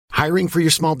Hiring for your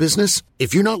small business?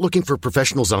 If you're not looking for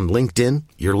professionals on LinkedIn,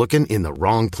 you're looking in the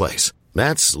wrong place.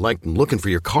 That's like looking for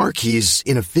your car keys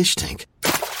in a fish tank.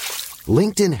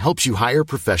 LinkedIn helps you hire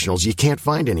professionals you can't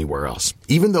find anywhere else,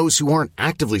 even those who aren't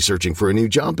actively searching for a new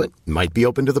job but might be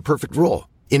open to the perfect role.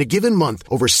 In a given month,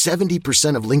 over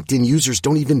 70% of LinkedIn users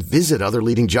don't even visit other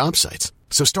leading job sites.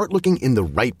 So start looking in the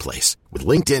right place. With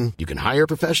LinkedIn, you can hire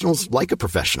professionals like a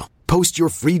professional. Post your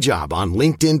free job on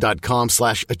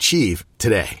linkedin.com/achieve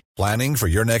today. Planning for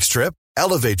your next trip?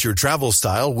 Elevate your travel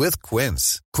style with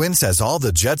Quince. Quince has all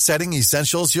the jet-setting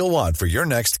essentials you'll want for your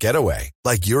next getaway,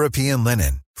 like European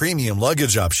linen, premium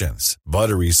luggage options,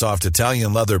 buttery soft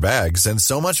Italian leather bags, and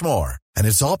so much more. And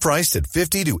it's all priced at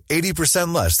 50 to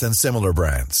 80% less than similar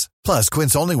brands. Plus,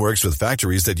 Quince only works with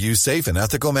factories that use safe and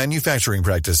ethical manufacturing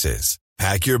practices.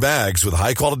 Pack your bags with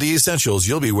high-quality essentials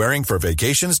you'll be wearing for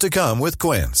vacations to come with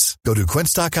Quince. Go to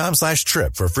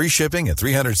quince.com/trip for free shipping and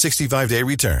 365-day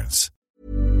returns.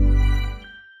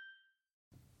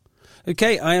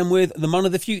 Okay, I am with the man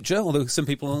of the future, although some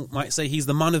people might say he's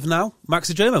the man of now,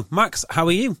 Max Ojomoh. Max, how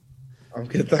are you? I'm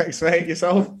good, thanks, mate.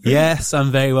 Yourself? Yes,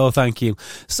 I'm very well, thank you.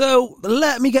 So,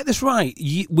 let me get this right.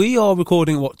 We are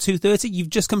recording at, 2:30?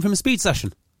 You've just come from a speed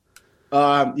session.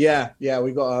 Yeah.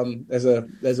 We got there's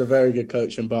a very good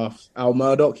coach in Bath, Al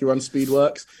Murdoch. He runs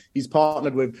Speedworks. He's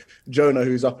partnered with Jonah,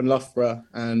 who's up in Loughborough,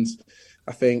 and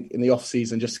I think in the off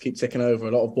season, just to keep ticking over,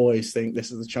 a lot of boys think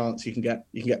this is the chance you can get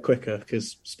quicker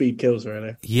because speed kills,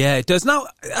 really. Yeah, it does. Now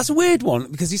that's a weird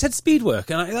one because you said speed work,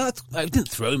 and it didn't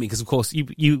throw me because of course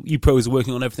you pros are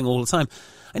working on everything all the time.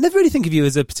 I never really think of you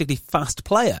as a particularly fast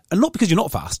player, and not because you're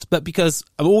not fast, but because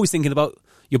I'm always thinking about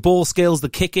your ball skills, the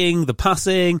kicking, the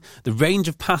passing, the range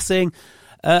of passing.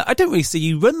 I don't really see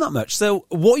you run that much. So,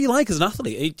 what are you like as an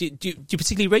athlete? Do you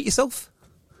particularly rate yourself?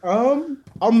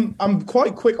 I'm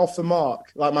quite quick off the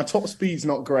mark. Like my top speed's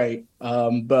not great,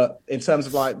 but in terms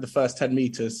of like the first 10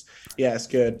 meters, yeah, it's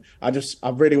good. I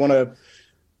really want to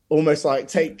almost like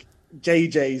take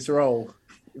JJ's role.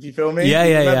 If you feel me?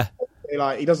 Yeah.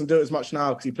 Like he doesn't do it as much now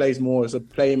because he plays more as a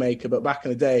playmaker. But back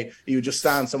in the day, he would just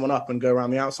stand someone up and go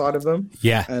around the outside of them.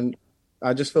 Yeah, and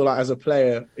I just feel like as a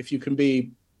player, if you can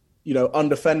be,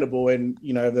 undefendable in,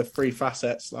 the three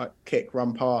facets, like kick,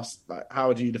 run, pass, like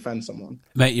how do you defend someone?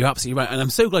 Mate, you're absolutely right. And I'm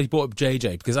so glad you brought up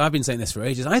JJ because I've been saying this for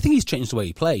ages. I think he's changed the way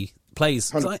he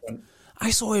plays.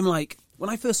 I saw him when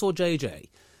I first saw JJ,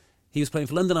 he was playing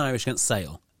for London Irish against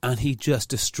Sale and he just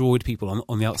destroyed people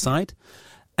on the outside.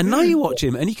 And now you watch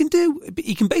him and he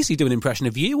can basically do an impression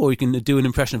of you or he can do an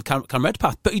impression of Cam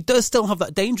Redpath, but he does still have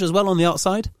that danger as well on the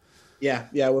outside.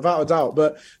 Yeah, without a doubt.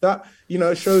 But that,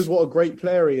 shows what a great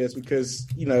player he is because,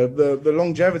 the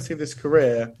longevity of this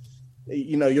career,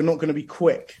 you're not going to be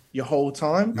quick your whole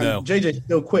time. No. And JJ's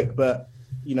still quick, but,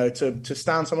 to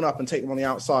stand someone up and take them on the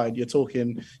outside, you're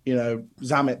talking,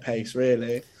 Zamet pace,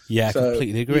 really. Yeah, I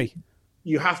completely agree.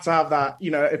 You have to have that,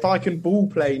 if I can ball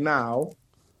play now,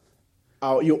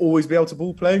 you'll always be able to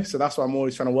ball play. So that's what I'm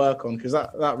always trying to work on because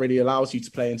that really allows you to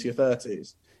play into your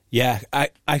 30s. Yeah,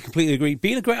 I completely agree.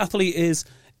 Being a great athlete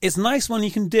it's nice when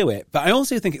you can do it, but I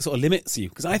also think it sort of limits you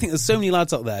because I think there's so many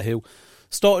lads out there who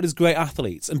started as great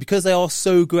athletes and because they are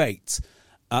so great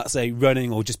at, say,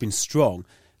 running or just being strong,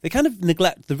 they kind of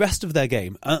neglect the rest of their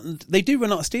game and they do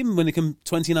run out of steam when they come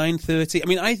 29, 30. I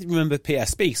mean, I remember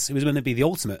P.S. Spieth, who was going to be the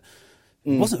ultimate.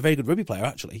 He wasn't a very good rugby player,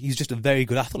 actually. He's just a very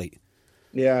good athlete.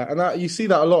 Yeah, and you see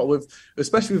that a lot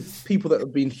especially with people that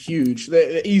have been huge.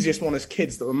 The easiest one is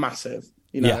kids that were massive.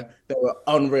 They were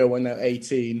unreal when they were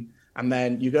 18. And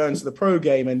then you go into the pro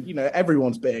game and,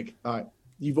 everyone's big. Like,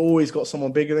 you've always got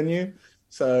someone bigger than you.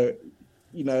 So,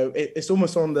 it's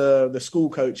almost on the school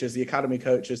coaches, the academy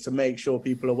coaches to make sure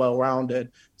people are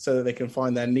well-rounded so that they can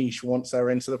find their niche once they're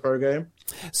into the pro game.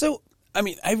 So, I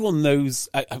mean, everyone knows,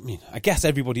 I guess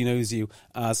everybody knows you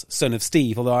as son of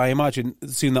Steve, although I imagine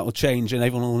soon that will change and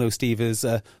everyone will know Steve as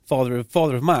father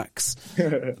of Max.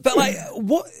 But,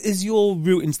 what is your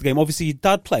route into the game? Obviously, your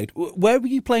dad played. Where were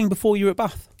you playing before you were at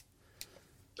Bath?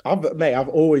 I've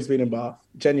always been in Bath.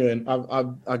 Genuine.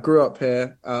 I grew up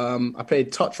here. I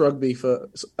played touch rugby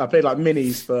I played like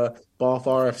minis for Bath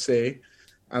RFC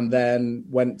and then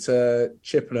went to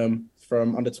Chippenham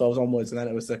from under 12s onwards, and then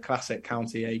it was the classic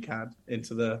county ACAD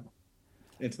into the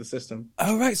system.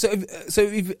 Oh right, so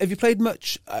have you played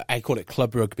much? I call it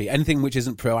club rugby. Anything which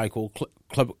isn't pro, I call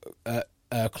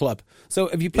club. So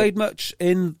have you played much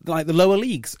in like the lower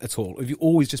leagues at all? Have you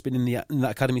always just been in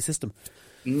that academy system?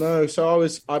 No, so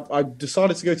I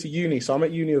decided to go to uni. So I'm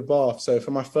at uni of Bath. So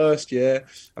for my first year,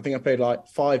 I think I played like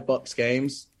 5 Bucks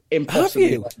games.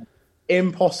 Impossibly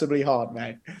hard,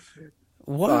 mate.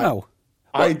 Wow.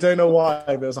 I don't know why,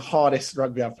 but it was the hardest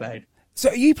rugby I've played. So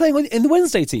are you playing in the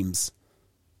Wednesday teams?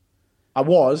 I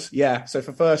was, yeah. So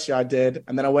for first year I did,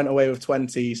 and then I went away with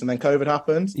 20s, and then COVID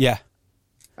happened. Yeah.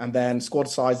 And then squad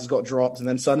sizes got dropped, and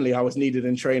then suddenly I was needed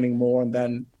in training more, and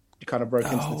then you kind of broke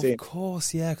into the team. Of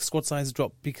course, yeah, squad size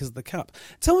dropped because of the cap.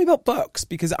 Tell me about Bucks,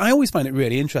 because I always find it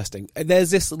really interesting.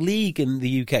 There's this league in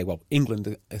the UK, well,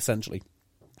 England essentially,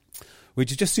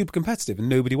 which is just super competitive and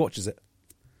nobody watches it.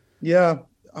 Yeah,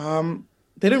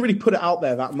 they don't really put it out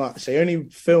there that much. They only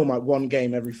film like one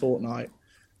game every fortnight.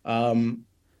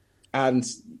 And,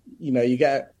 you know,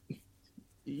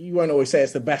 you won't always say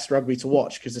it's the best rugby to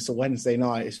watch because it's a Wednesday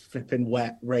night. It's flipping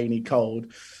wet, rainy,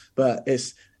 cold. But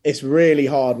it's really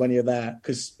hard when you're there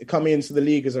because coming into the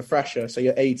league as a fresher, so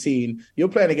you're 18, you're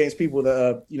playing against people that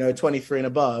are, you know, 23 and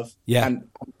above. Yeah. And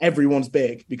everyone's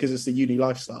big because it's the uni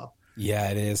lifestyle. Yeah,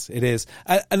 it is. It is.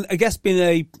 And I guess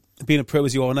being a pro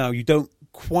as you are now, you don't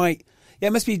quite... Yeah,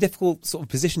 it must be a difficult sort of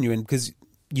position you're in because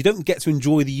you don't get to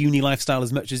enjoy the uni lifestyle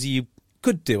as much as you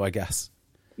could do, I guess.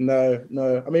 No.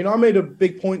 I mean, I made a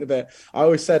big point of it. I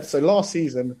always said, so last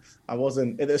season, I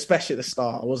wasn't, especially at the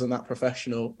start, I wasn't that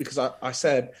professional because I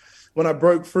said when I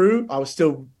broke through, I was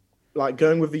still like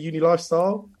going with the uni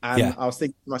lifestyle. And I was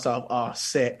thinking to myself,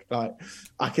 sick. Like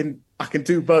I can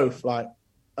do both. Like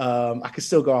I could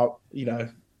still go out, you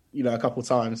know, a couple of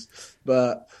times.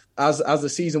 But as the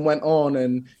season went on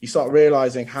and you start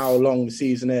realizing how long the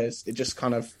season is, it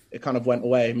kind of went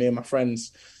away. Me and my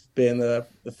friends, being the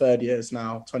third years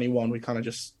now, 21, we kind of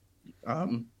just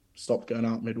stopped going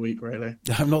out midweek, really.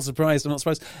 I'm not surprised.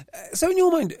 So in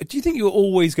your mind, do you think you were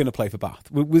always going to play for Bath?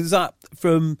 Was that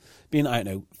from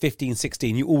being, 15,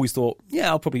 16, you always thought, yeah,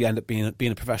 I'll probably end up being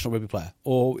a professional rugby player?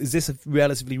 Or is this a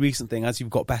relatively recent thing as you've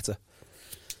got better?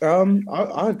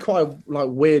 I had quite a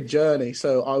weird journey.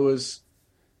 So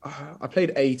I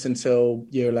played 8 until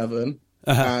year 11.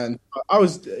 Uh-huh. And I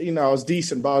was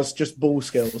decent, but I was just ball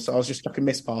skills. So I was just chucking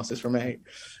miss passes from 8.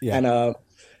 Yeah.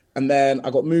 And then I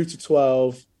got moved to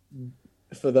 12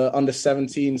 for the under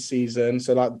 17 season.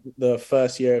 So like the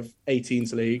first year of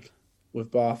 18s league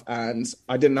with Bath. And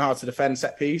I didn't know how to defend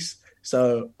set piece.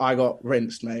 So I got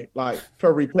rinsed, mate. Like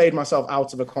probably played myself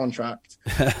out of a contract.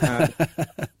 And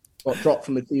got dropped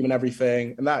from the team and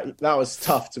everything. And that was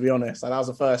tough, to be honest. Like, that was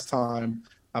the first time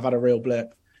I've had a real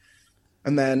blip.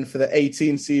 And then for the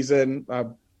 18 season, I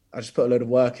just put a load of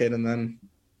work in and then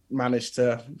managed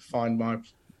to find my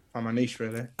niche,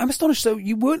 really. I'm astonished. So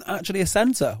you weren't actually a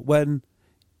centre when,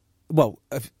 from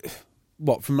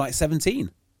like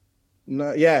 17?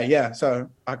 No, yeah. So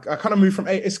I kind of moved from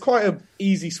 8. It's quite an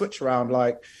easy switch around.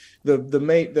 Like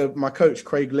my coach,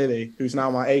 Craig Lilly, who's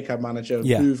now my ACAB manager,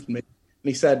 moved me. And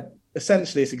he said,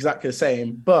 essentially, it's exactly the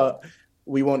same, but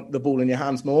we want the ball in your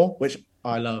hands more, which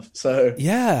I love. So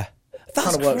yeah.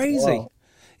 That's crazy. Well.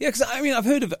 Yeah, because I've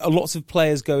heard of lots of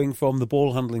players going from the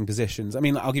ball handling positions. I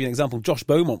mean, I'll give you an example. Josh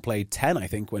Beaumont played 10, I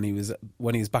think, when he was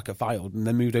back at Fylde, and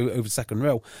then moved over to second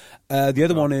row. The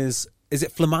other one is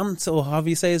it Flamant, or however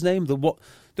you say his name, the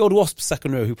old Wasps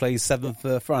second row who plays 7th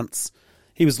for France.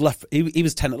 He was he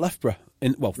was 10 at Loughborough.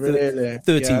 Really?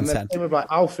 13, and 10. Same with like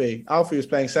Alfie. Alfie was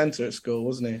playing centre at school,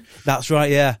 wasn't he? That's right.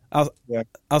 Yeah.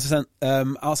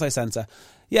 Outside centre.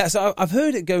 Yeah, so I've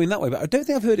heard it going that way, but I don't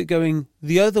think I've heard it going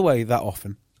the other way that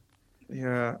often.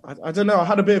 Yeah, I don't know. I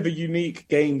had a bit of a unique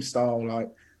game style. Like,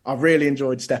 I really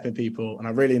enjoyed stepping people, and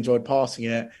I really enjoyed passing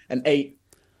it. And 8,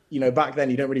 back then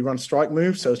you don't really run strike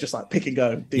moves, so it's just like pick and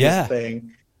go, do your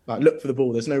thing, like look for the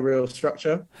ball. There's no real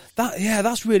structure.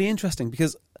 That's really interesting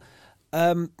because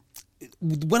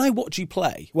when I watch you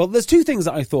play, well, there's 2 things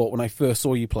that I thought when I first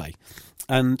saw you play,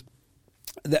 and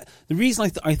the reason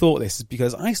I thought this is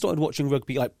because I started watching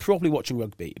rugby, like properly watching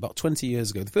rugby, about 20 years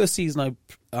ago. The first season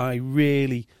I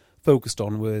really focused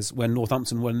on was when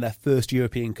Northampton won their first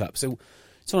European Cup. So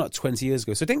it's not 20 years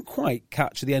ago. So I didn't quite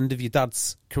catch the end of your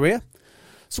dad's career.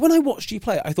 So when I watched you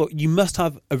play, I thought you must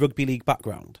have a rugby league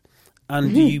background.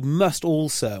 And you must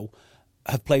also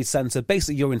have played centre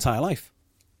basically your entire life.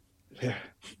 Yeah.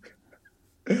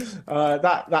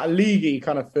 That leaguey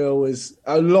kind of feel was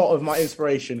a lot of my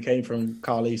inspiration came from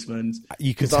Carl Eastman.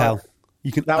 You can tell.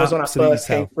 That was when I first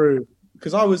came through,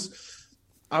 because I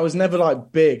was never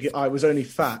like big. I was only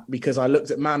fat because I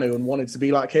looked at Manu and wanted to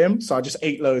be like him. So I just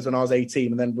ate loads when I was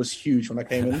 18 and then was huge when I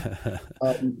came in.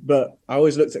 But I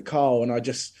always looked at Carl and I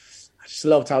just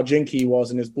loved how jinky he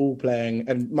was in his ball playing.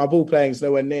 And my ball playing is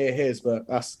nowhere near his, but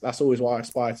that's always what I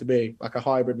aspire to be, like a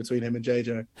hybrid between him and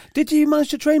JJ. Did you manage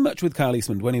to train much with Carl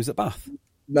Eastman when he was at Bath?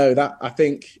 No, I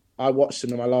think I watched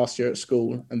him in my last year at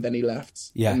school and then he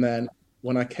left. Yeah. And then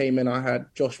when I came in, I had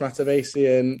Josh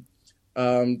Matavesi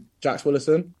and Jax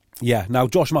Willison. Yeah, now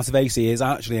Josh Matavesi is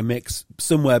actually a mix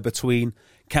somewhere between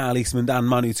Carl Eastman and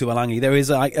Manu Tuolangi. There is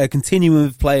a continuum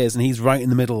of players, and he's right in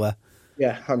the middle there.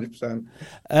 Yeah,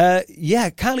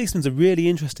 100%. Carl Eastman's a really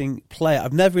interesting player.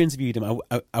 I've never interviewed him.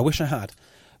 I wish I had.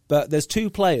 But there's two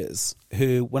players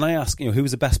who, when I ask, who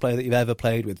was the best player that you've ever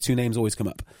played with, two names always come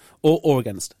up, or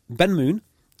against. Ben Moon.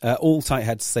 All tight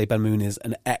heads say Ben Moon is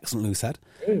an excellent loose head.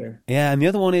 Really? Yeah, and the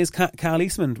other one is Carl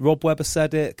Eastman. Rob Webber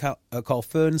said it. Carl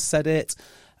Fern said it.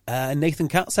 Nathan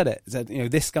Catt said it. He said,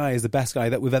 this guy is the best guy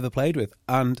that we've ever played with.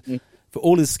 And for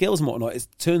all his skills and whatnot, it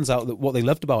turns out that what they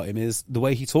loved about him is the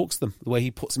way he talks to them, the way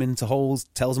he puts them into holes,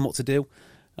 tells them what to do.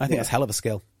 I think that's a hell of a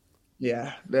skill.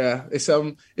 Yeah. It's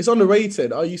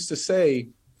underrated. I used to say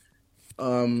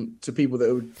to people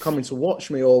that were coming to watch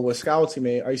me or were scouting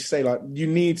me, I used to say, like, you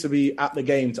need to be at the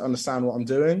game to understand what I'm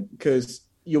doing, because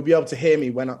you'll be able to hear me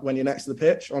when you're next to the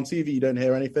pitch. On TV, you don't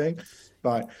hear anything.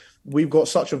 Like, we've got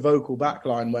such a vocal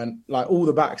backline when, like, all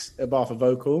the backs at Bath are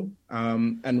vocal,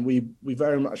 and we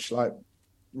very much, like,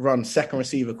 run second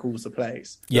receiver calls to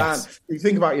plays. Yes. And if you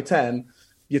think about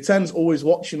your 10's always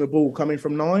watching the ball coming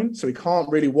from 9, so he can't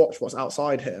really watch what's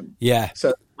outside him. Yeah.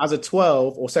 So as a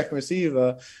 12 or second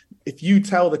receiver, if you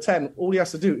tell the 10, all he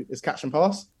has to do is catch and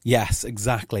pass. Yes,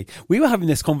 exactly. We were having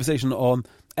this conversation on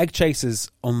Egg Chasers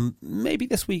on maybe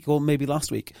this week or maybe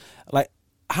last week. Like,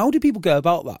 how do people go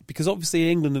about that? Because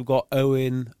obviously England have got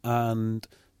Owen and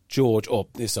George,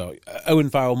 Owen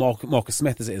Farrell, Marcus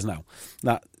Smith as it is now,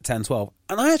 that 10-12.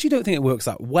 And I actually don't think it works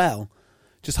that well,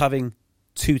 just having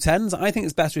two 10s. I think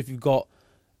it's better if you've got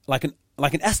like an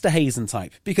Esther Hazen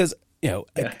type, because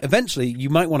eventually you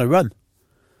might want to run.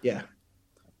 Yeah,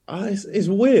 it's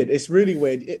weird. It's really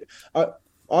weird.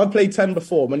 I've played 10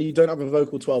 before. When you don't have a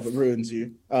vocal 12, it ruins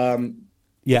you.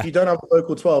 If you don't have a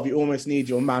vocal 12, you almost need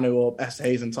your Manu or Esther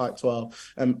Hazen type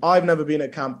 12. I've never been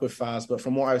at camp with Faz, but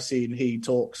from what I've seen, he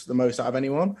talks the most out of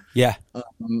anyone. Yeah.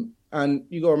 And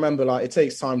you got to remember, like, it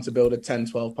takes time to build a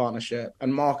 10-12 partnership.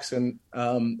 And Marcus and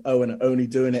Owen are only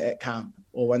doing it at camp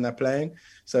or when they're playing.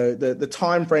 So the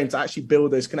time frame to actually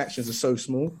build those connections is so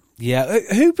small. Yeah.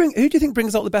 Who do you think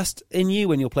brings out the best in you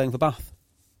when you're playing for Bath?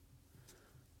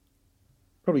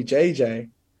 Probably JJ.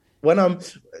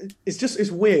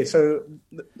 It's weird. So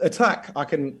attack, I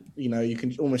can, you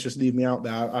can almost just leave me out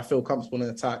there. I feel comfortable in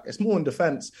attack. It's more in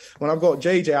defense. When I've got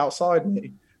JJ outside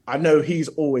me, I know he's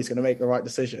always going to make the right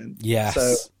decision. Yes.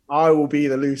 So I will be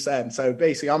the loose end. So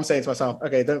basically I'm saying to myself,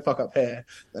 okay, don't fuck up here,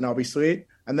 then I'll be sweet.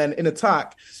 And then in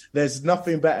attack, there's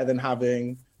nothing better than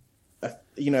having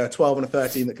a 12 and a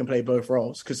 13 that can play both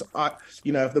roles. Because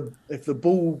if the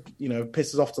ball,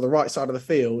 pisses off to the right side of the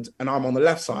field and I'm on the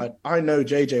left side, I know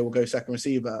JJ will go second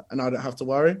receiver and I don't have to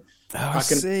worry. Oh, I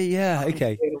can see. Yeah.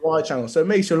 Okay. In the wide channel. So it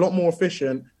makes you a lot more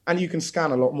efficient and you can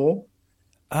scan a lot more.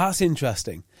 That's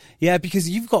interesting. Yeah, because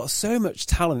you've got so much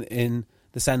talent in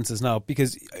the centres now.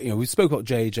 Because we spoke about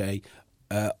JJ.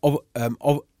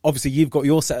 Obviously, you've got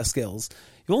your set of skills.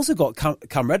 You've also got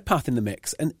Cam Redpath in the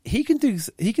mix, and he can do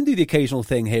the occasional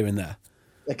thing here and there.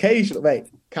 Occasionally, mate.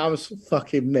 Cam's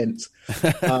fucking mint.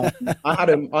 I had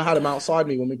him outside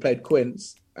me when we played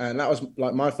Quince, and that was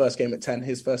like my first game at 10,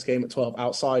 his first game at 12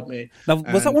 outside me. Now,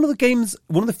 was that one of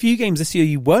the few gads this year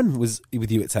you won was with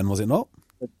you at 10? Was it not?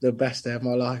 The best day of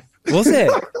my life. Was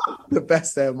it? The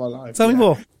best day of my life. Tell me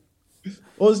more.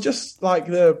 Well, it was just like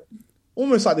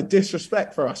almost like the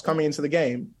disrespect for us coming into the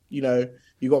game.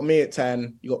 You got me at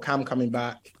 10, you got Cam coming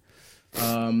back.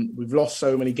 We've lost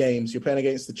so many games. You're playing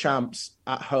against the champs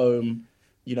at home,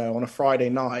 on a Friday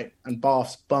night, and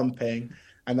Bath's bumping,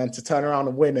 and then to turn around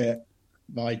and win it,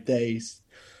 my days.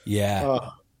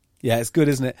 Yeah. Yeah, it's good,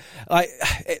 isn't it?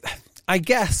 I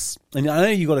guess, and I know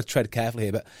you've got to tread carefully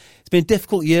here, but it's been a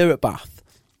difficult year at Bath.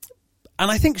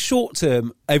 And I think short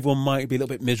term, everyone might be a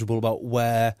little bit miserable about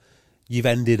where you've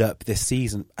ended up this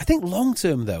season. I think long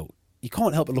term, though, you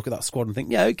can't help but look at that squad and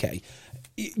think, yeah, okay,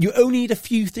 you only need a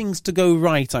few things to go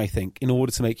right, I think, in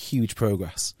order to make huge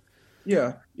progress.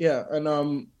 Yeah. And,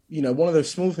 one of those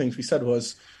small things we said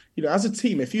was, as a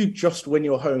team, if you just win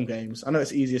your home games, I know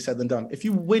it's easier said than done. If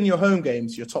you win your home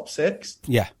games, you're top 6.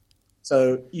 Yeah.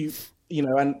 So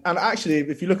and actually,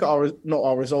 if you look at not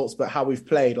our results, but how we've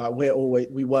played, like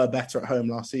we were better at home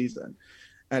last season.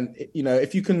 And,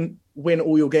 if you can win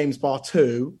all your games bar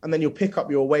 2, and then you'll pick up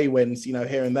your away wins,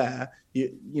 here and there,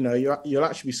 you'll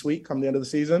actually be sweet come the end of the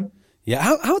season. Yeah.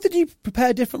 How did you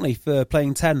prepare differently for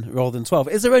playing 10 rather than 12?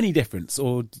 Is there any difference,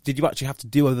 or did you actually have to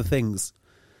do other things?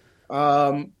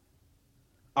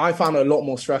 I found it a lot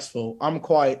more stressful.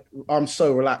 I'm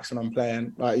so relaxed when I'm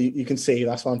playing. Like you can see,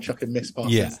 that's why I'm chucking miss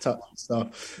passes, touch and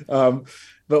stuff.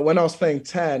 But when I was playing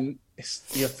 10,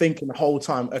 you're thinking the whole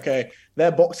time, okay,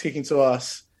 they're box kicking to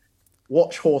us,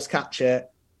 watch Horse catch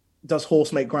it, does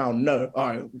horse make ground? No. All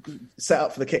right, set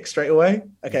up for the kick straight away.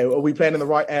 Okay, are we playing in the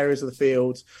right areas of the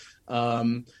field?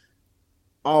 Am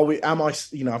I,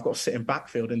 I've got to sit in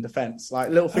backfield in defense, like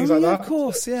little things like that. Of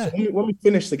course, yeah. So when we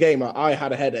finished the game, I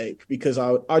had a headache because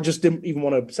I just didn't even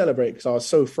want to celebrate because I was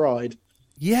so fried.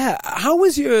 Yeah. How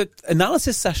was your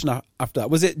analysis session after that?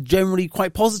 Was it generally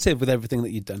quite positive with everything that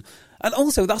you'd done? And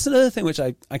also, that's another thing which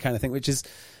I kind of think, which is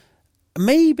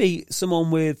maybe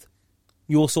someone with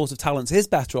your sort of talents is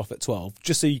better off at 12,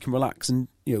 just so you can relax and,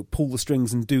 pull the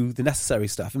strings and do the necessary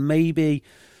stuff. And maybe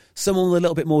someone with a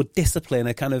little bit more discipline,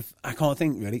 I can't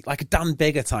think really, like a Dan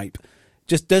Bigger type,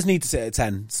 just does need to sit at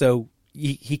 10. So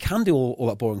he can do all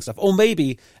that boring stuff. Or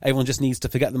maybe everyone just needs to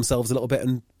forget themselves a little bit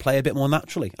and play a bit more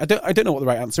naturally. I don't know what the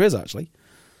right answer is, actually.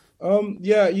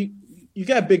 Yeah, you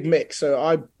get a big mix. So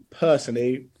I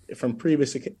personally, from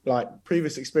previous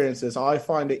experiences, I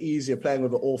find it easier playing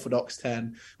with an orthodox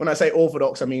 10. When I say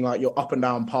orthodox, I mean like your up and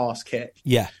down pass kick.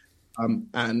 Yeah.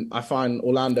 And I find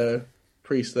Orlando,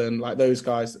 Priestland, like those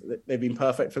guys, they've been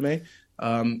perfect for me.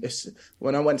 It's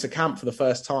when I went to camp for the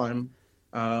first time,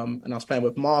 and I was playing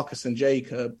with Marcus and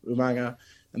Jacob Umanga,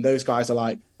 and those guys are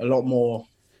like a lot more,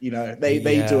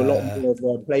 they do a lot more of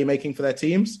the playmaking for their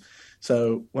teams.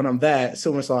 So when I'm there, it's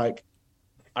almost like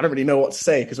I don't really know what to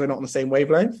say because we're not on the same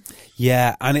wavelength.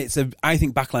 Yeah, and I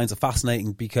think backlines are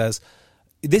fascinating because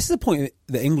this is a point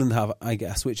that England have, I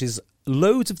guess, which is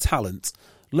loads of talent,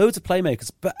 loads of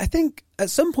playmakers. But I think at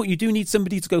some point you do need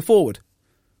somebody to go forward.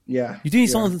 Yeah. You do need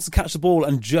someone to catch the ball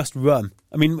and just run.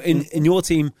 I mean, in your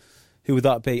team, who would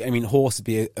that be? I mean, Horse would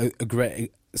be a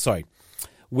great... Sorry.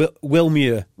 Will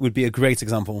Muir would be a great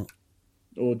example.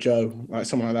 Or Joe, like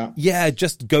someone like that. Yeah,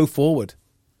 just go forward.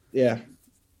 Yeah.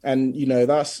 And,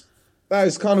 that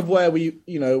is kind of where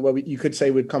you could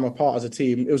say we'd come apart as a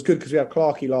team. It was good because we had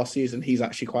Clarkey last season. He's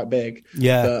actually quite big.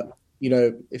 Yeah. But,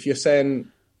 if you're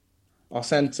saying our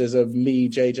centres are me,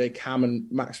 JJ, Cam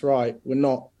and Max Wright, we're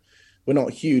not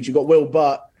huge. You've got Will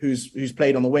Butt, who's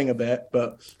played on the wing a bit,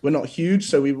 but we're not huge.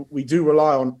 So we do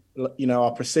rely on,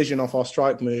 our precision off our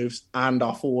strike moves and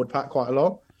our forward pack quite a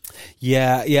lot.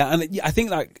 Yeah. And I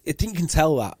think you can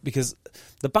tell that because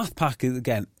the Bath pack is,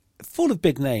 again, full of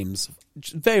big names,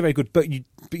 very, very good, but you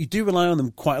do rely on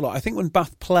them quite a lot. I think when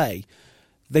Bath play,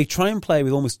 they try and play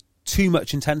with almost too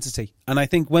much intensity. And I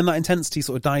think when that intensity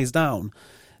sort of dies down,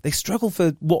 they struggle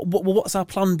for what's our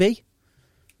plan B?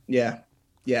 Yeah,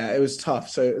 it was tough.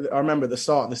 So I remember at the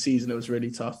start of the season, it was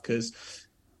really tough because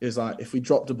it was like if we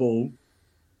dropped the ball,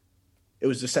 it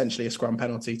was essentially a scrum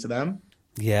penalty to them.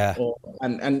 Yeah.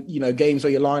 And games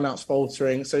where your line-out's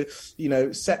faltering. So,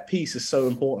 set piece is so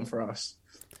important for us.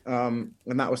 And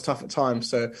that was tough at times.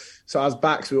 So as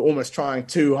backs, we were almost trying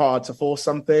too hard to force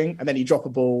something, and then you drop a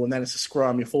ball, and then it's a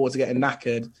scrum. Your forwards are getting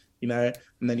knackered, and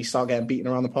then you start getting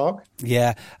beaten around the park.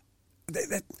 Yeah.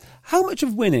 How much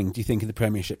of winning do you think in the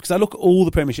Premiership? Because I look at all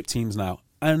the Premiership teams now,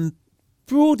 and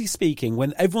broadly speaking,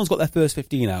 when everyone's got their first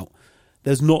 15 out,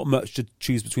 there's not much to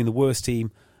choose between the worst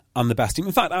team and the best team.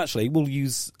 In fact, actually, we'll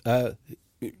use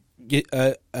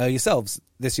yourselves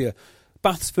this year.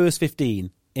 Bath's first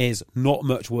 15 is not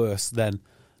much worse than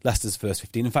Leicester's first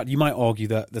 15. In fact, you might argue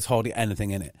that there's hardly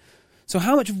anything in it. So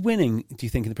how much of winning do you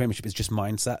think in the Premiership is just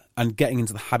mindset and getting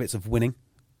into the habits of winning?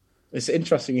 It's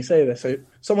interesting you say this. So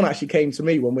someone actually came to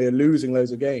me when we were losing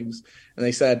loads of games and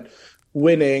they said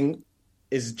winning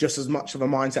is just as much of a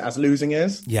mindset as losing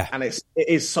is. Yeah. And it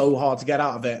is so hard to get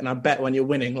out of it. And I bet when you're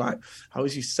winning, like I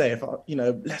always used to say, if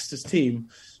Leicester's team,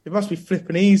 it must be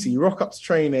flipping easy. You rock up to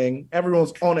training,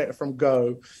 everyone's on it from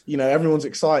go, everyone's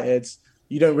excited.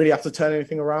 You don't really have to turn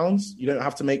anything around. You don't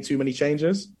have to make too many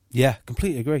changes. Yeah,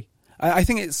 completely agree. I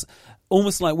think it's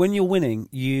almost like when you're winning,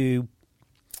 when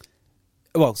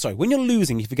you're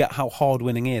losing, you forget how hard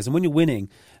winning is. And when you're winning,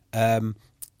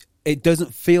 it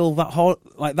doesn't feel that hard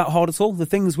at all. The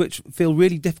things which feel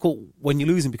really difficult when you're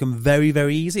losing become very,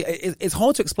 very easy. It's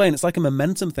hard to explain. It's like a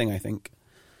momentum thing, I think.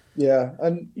 Yeah,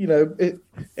 and it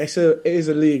is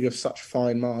a league of such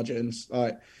fine margins.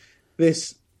 Like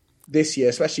this year,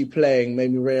 especially playing,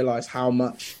 made me realise how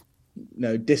much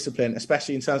discipline,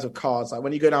 especially in terms of cards. Like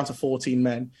when you go down to 14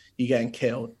 men, you're getting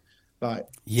killed. Like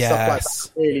stuff like that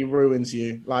really ruins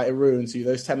you. Like it ruins you.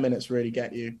 Those 10 minutes really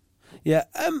get you. Yeah.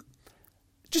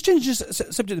 Just change the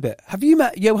subject a bit. Have you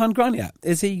met Johan Gran yet?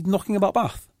 Is he knocking about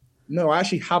Bath? No, I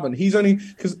actually haven't. He's only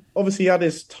because obviously he had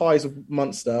his ties with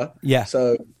Munster. Yeah.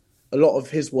 So a lot of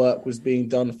his work was being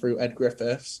done through Ed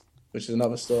Griffiths, which is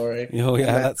another story. Oh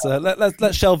yeah,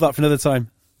 let's shelve that for another time.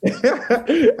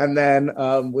 And then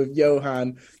with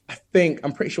Johan,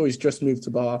 I'm pretty sure he's just moved to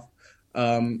Bath.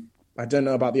 I I don't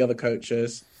know about the other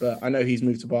coaches, but I know he's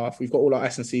moved to Bath. We've got all our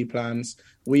S&C plans.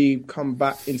 We come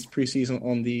back into pre-season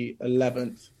on the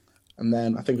 11th, and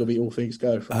then I think it'll be all things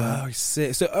go from there. Oh, I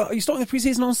see. So are you starting the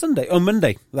pre-season on Sunday? On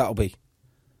Monday, that'll be?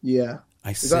 Yeah.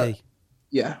 I see.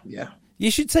 Yeah.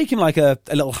 You should take him like a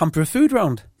little hamper of food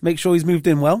round. Make sure he's moved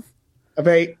in well.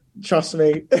 Mate, trust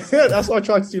me. That's what I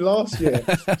tried to do last year.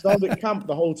 So I was at camp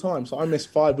the whole time, so I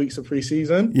missed 5 weeks of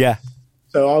pre-season. Yeah.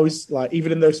 So I was like,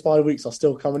 even in those 5 weeks, I was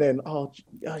still coming in. Oh, do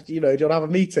you want to have a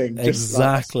meeting?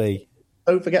 Exactly. Just,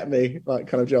 don't forget me, like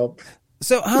kind of job.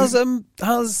 So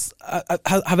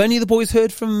have any of the boys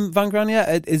heard from Van Gran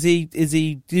yet? Is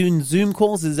he doing Zoom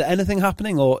calls? Is there anything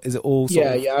happening, or is it all?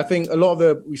 Yeah. I think a lot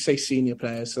of we say senior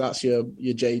players. So that's your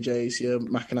JJs, your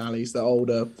McAnallys, the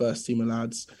older first teamer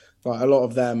lads. Like a lot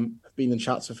of them have been in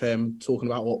chats with him, talking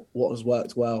about what has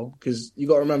worked well. Because you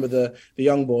got to remember the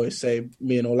young boys, say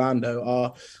me and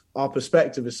Orlando, our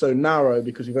perspective is so narrow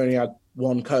because we've only had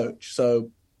one coach. So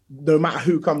no matter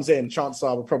who comes in, chances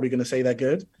are we're probably going to say they're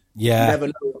good. Yeah, you never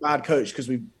know a bad coach because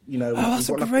that's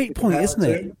a great point, isn't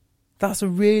it? That's a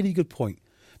really good point,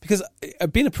 because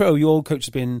being a pro, your coach has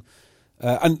been,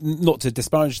 and not to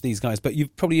disparage these guys, but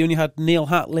you've probably only had Neil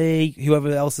Hatley,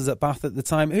 whoever else is at Bath at the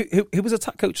time. Who was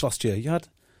attack coach last year? You had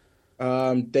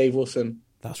Dave Wilson.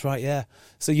 That's right, yeah.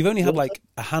 So you've only had like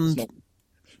a hand.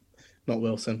 Not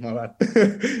Wilson, my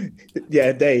bad.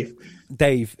 Yeah, Dave.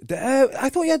 I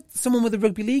thought you had someone with a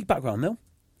rugby league background. No,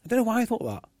 I don't know why I thought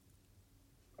that.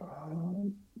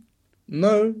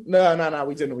 No,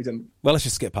 we didn't. Well, let's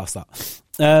just skip past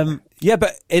that. Yeah,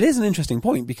 but it is an interesting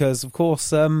point because, of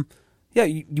course, you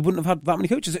wouldn't have had that many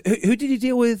coaches. Who did you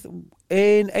deal with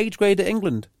in age grade at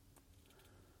England?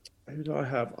 Who do I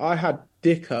have? I had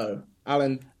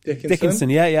Alan Dickinson. Dickinson,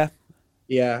 yeah.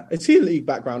 Yeah, is he a league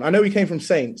background? I know he came from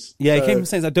Saints. Yeah, he came from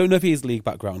Saints. I don't know if he is league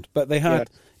background, but they had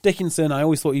Dickinson. I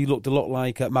always thought he looked a lot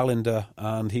like Malinder,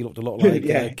 and he looked a lot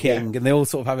like King, and they all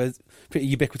sort of have a pretty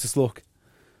ubiquitous look.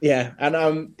 Yeah,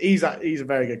 and he's a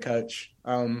very good coach.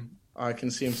 I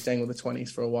can see him staying with the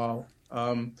 20s for a while.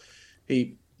 I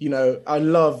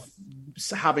love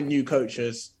having new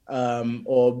coaches,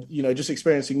 or just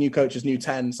experiencing new coaches, new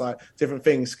 10s, like different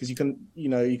things, because you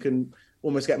can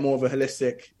almost get more of a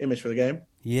holistic image for the game.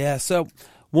 Yeah, so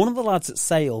one of the lads at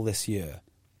Sale this year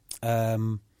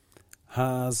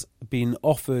has been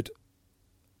offered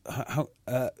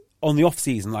on the off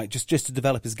season, like just to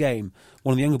develop his game.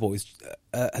 One of the younger boys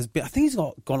has been. I think he's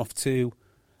gone off to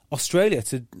Australia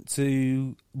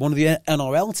to one of the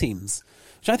NRL teams,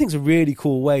 which I think is a really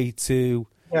cool way to.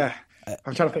 Yeah,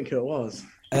 I'm trying to think who it was.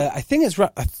 I think it's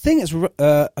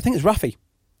Rafi.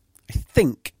 I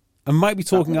think. I might be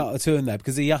talking out of turn there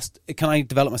because he asked, "Can I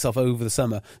develop myself over the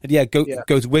summer?" And go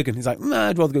to Wigan. He's like, "Nah,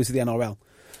 I'd rather go to the NRL."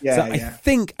 Yeah, I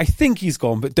think he's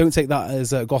gone, but don't take that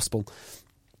as gospel.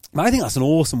 But I think that's an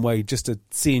awesome way just to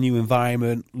see a new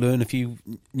environment, learn a few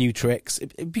new tricks.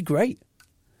 It'd be great.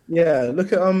 Yeah,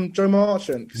 look at Joe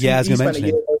Marchant. Yeah, I was going to mention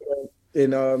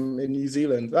him in New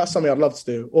Zealand. That's something I'd love to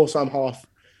do. Also,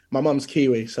 my mum's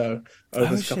Kiwi, so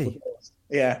over a couple of years.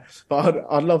 Yeah, but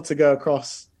I'd love to go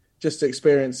across just to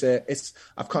experience it.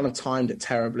 I've kind of timed it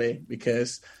terribly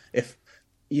because if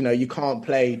you can't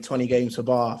play 20 games for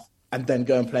Bath and then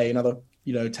go and play another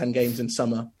 10 games in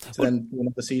summer to then win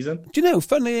up the season. Do you know,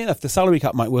 funnily enough, the salary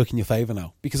cap might work in your favour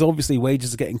now because obviously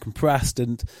wages are getting compressed,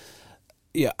 and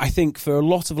I think for a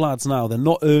lot of lads now, they're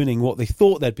not earning what they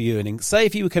thought they'd be earning. Say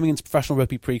if you were coming into professional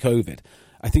rugby pre-COVID,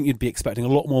 I think you'd be expecting a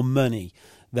lot more money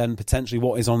than potentially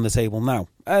what is on the table now.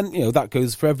 And, that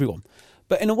goes for everyone.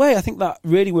 But in a way, I think that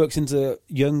really works into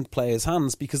young players'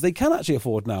 hands because they can actually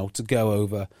afford now to go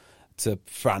over to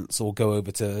France or go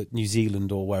over to New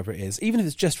Zealand or wherever it is, even if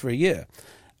it's just for a year.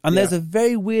 And there's a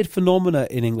very weird phenomena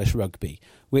in English rugby,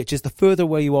 which is the further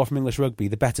away you are from English rugby,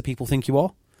 the better people think you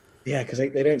are. Yeah, because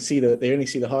they don't see they only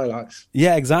see the highlights.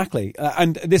 Yeah, exactly.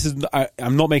 And this is,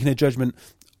 I'm not making a judgment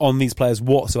on these players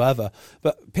whatsoever,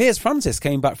 but Piers Francis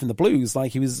came back from the Blues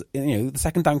like he was, the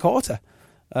second Dan Carter.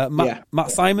 Matt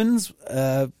Simons,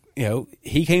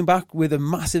 he came back with a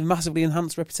massively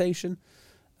enhanced reputation.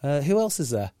 Who else is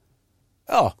there?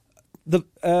 Oh,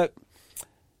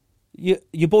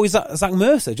 your boy Zach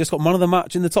Mercer just got man of the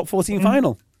match in the top 14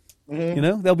 final.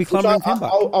 Mm-hmm. They'll be clamouring him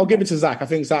back. I'll give it to Zach. I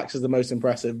think Zach's is the most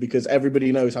impressive because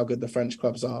everybody knows how good the French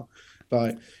clubs are.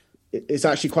 Like, it's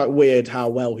actually quite weird how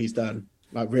well he's done.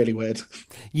 Like, really weird.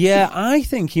 Yeah, I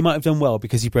think he might have done well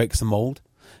because he breaks the mould.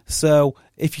 So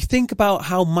if you think about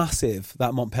how massive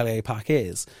that Montpellier pack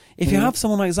is, if you have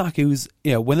someone like Zach who's,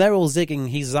 when they're all zigging,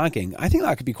 he's zagging, I think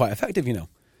that could be quite effective,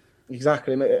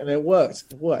 Exactly, and it worked.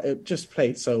 It just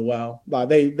played so well. Like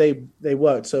they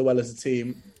worked so well as a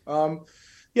team.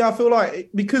 Yeah, I feel like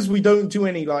because we don't do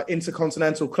any like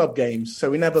intercontinental club games, so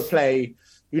we never play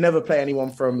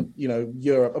anyone from,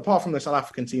 Europe, apart from the South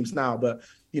African teams now. But,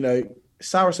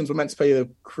 Saracens were meant to play the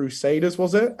Crusaders,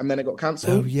 was it? And then it got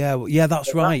cancelled. Oh, yeah. Well, yeah,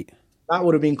 that's right. That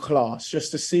would have been class,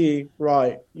 just to see,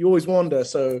 right, you always wonder,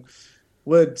 so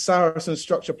would Saracens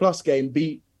Structure Plus game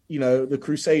beat, the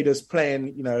Crusaders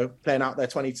playing out their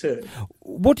 22?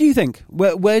 What do you think?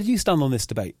 Where do you stand on this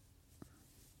debate?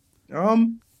 I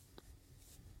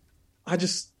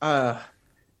just,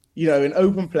 in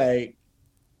open play,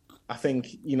 I think,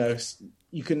 you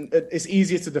can. It's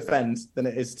easier to defend than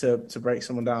it is to break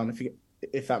someone down.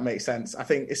 If that makes sense. I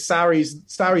think if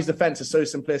Sarri's defense is so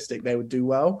simplistic, they would do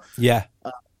well. Yeah,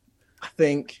 I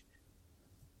think.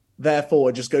 Therefore,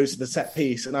 it just goes to the set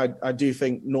piece, and I do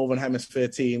think Northern Hemisphere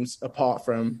teams, apart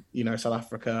from South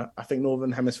Africa, I think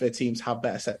Northern Hemisphere teams have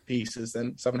better set pieces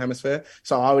than Southern Hemisphere.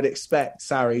 So I would expect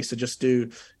Sarri to just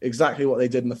do exactly what they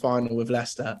did in the final with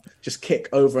Leicester, just kick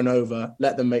over and over,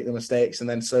 let them make the mistakes, and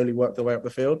then slowly work their way up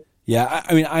the field. Yeah,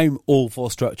 I mean, I'm all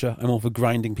for structure. I'm all for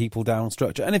grinding people down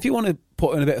structure. And if you want to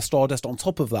put in a bit of Stardust on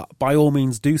top of that, by all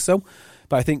means do so.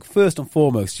 But I think first and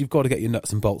foremost, you've got to get your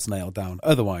nuts and bolts nailed down.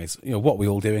 Otherwise, what are we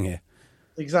all doing here?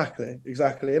 Exactly.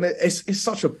 And it's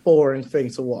such a boring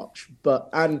thing to watch.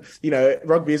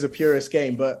 Rugby is a purist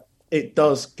game, but it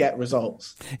does get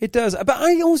results. It does. But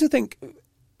I also think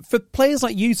for players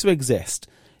like you to exist,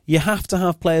 you have to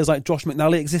have players like Josh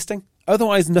McNally existing.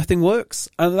 Otherwise, nothing works.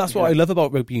 And that's what I love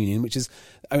about rugby union, which is,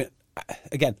 I mean,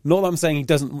 again, not that I'm saying he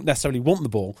doesn't necessarily want the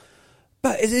ball,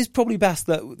 but it is probably best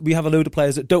that we have a load of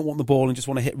players that don't want the ball and just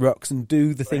want to hit rucks and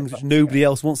do the things which nobody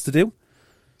else wants to do.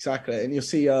 Exactly. And you'll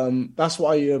see, that's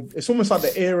why it's almost like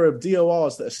the era of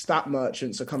DORs that are stat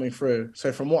merchants are coming through.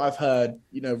 So from what I've heard,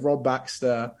 Rob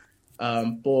Baxter,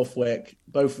 Borthwick,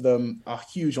 both of them are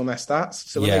huge on their stats.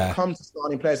 So when they come to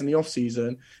signing players in the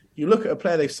off-season, you look at a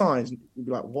player they've signed, and you'd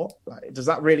be like, what? Like, does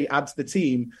that really add to the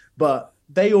team? But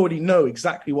they already know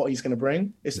exactly what he's going to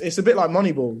bring. It's a bit like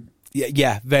Moneyball.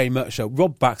 Yeah, very much so.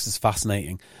 Rob Baxter's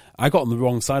fascinating. I got on the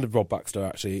wrong side of Rob Baxter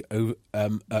actually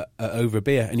over a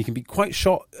beer, and you can be quite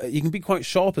sharp. You can be quite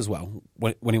sharp as well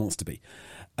when he wants to be,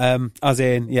 as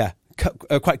in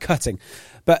quite cutting.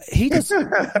 But he does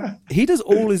he does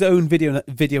all his own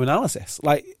video analysis.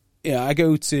 Like I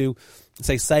go to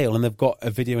say Sale, and they've got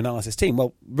a video analysis team.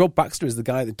 Well, Rob Baxter is the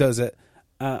guy that does it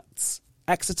at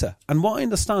Exeter, and what I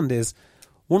understand is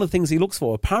one of the things he looks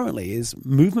for apparently is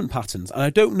movement patterns, and I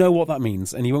don't know what that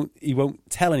means, and he won't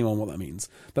tell anyone what that means.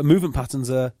 But movement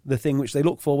patterns are the thing which they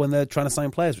look for when they're trying to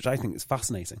sign players, which I think is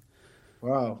fascinating.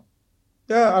 Wow,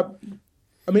 yeah,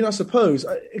 I mean, I suppose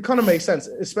it kind of makes sense,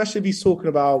 especially if he's talking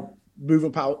about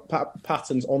movement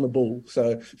patterns on the ball. So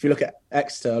if you look at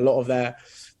Exeter, a lot of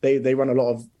they run a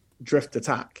lot of drift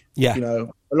attack. Yeah,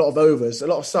 a lot of overs, a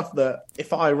lot of stuff that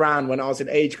if I ran when I was in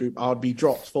age group, I'd be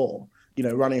dropped for.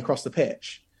 Running across the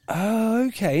pitch. Oh,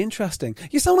 okay, interesting.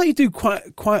 You sound like you do quite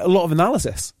a lot of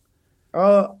analysis.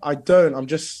 I don't. I'm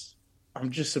just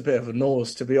a bit of a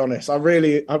nose, to be honest. I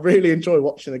really enjoy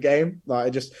watching the game.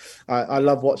 Like I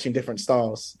love watching different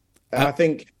styles. And I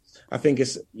think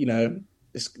it's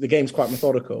the game's quite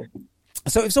methodical.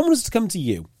 So if someone was to come to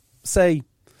you, say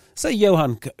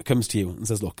Johan comes to you and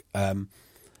says, "Look, I've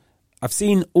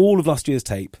seen all of last year's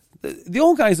tape. The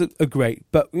old guys are great,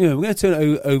 but we're going to turn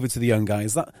it over to the young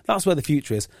guys. That's where the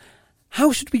future is.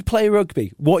 How should we play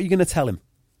rugby? What are you going to tell him?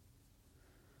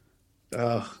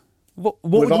 What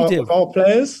would you do? With our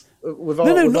players? With our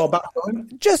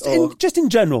backline? Just in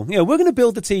general. We're going to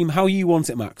build the team how you want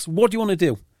it, Max. What do you want to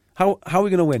do? How are we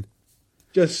going to win?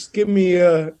 Just give me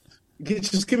a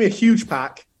huge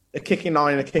pack, a kicking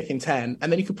 9, a kicking 10,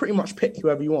 and then you can pretty much pick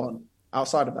whoever you want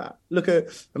outside of that. Look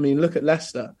at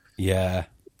Leicester. Yeah.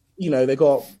 They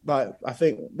got I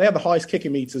think they have the highest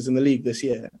kicking meters in the league this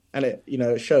year, and it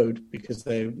showed because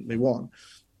they won.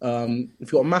 If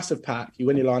you've got a massive pack, you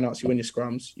win your lineouts, you win your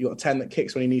scrums. You got a 10 that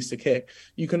kicks when he needs to kick.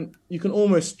 You can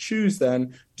almost choose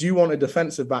then. Do you want a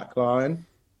defensive back line,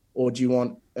 or do you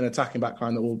want an attacking back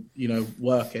line that will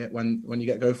work it when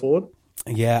you go forward?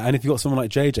 Yeah, and if you've got someone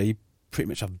like JJ, you pretty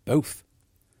much have both.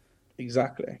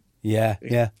 Exactly. Yeah.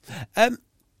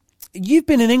 You've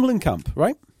been in England camp,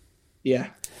 right? Yeah.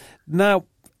 Now,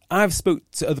 I've spoke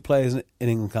to other players in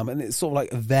England camp, and it's sort of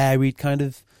like a varied kind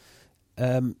of...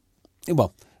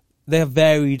 they have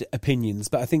varied opinions,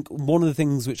 but I think one of the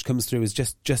things which comes through is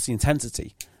just the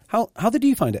intensity. How did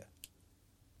you find it?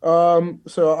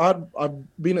 So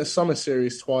I've been at Summer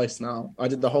Series twice now. I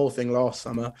did the whole thing last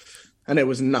summer, and it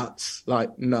was nuts,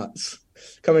 like nuts.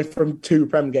 Coming from 2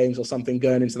 Prem games or something,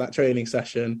 going into that training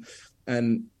session,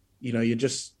 and you're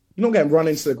just you're not getting run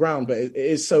into the ground, but it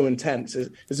is so intense.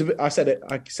 It's a bit. I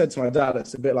said to my dad,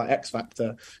 it's a bit like X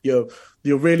Factor. You're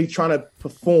really trying to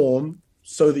perform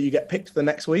so that you get picked for the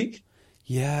next week.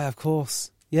 Yeah, of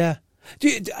course. Yeah.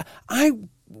 I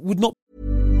would not.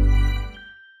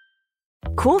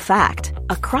 Cool fact,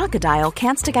 a crocodile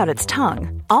can't stick out its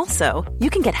tongue. Also, you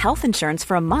can get health insurance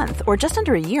for a month or just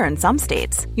under a year in some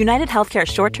states. United Healthcare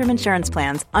short-term insurance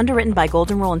plans, underwritten by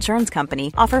Golden Rule Insurance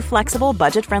Company, offer flexible,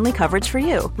 budget-friendly coverage for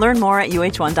you. Learn more at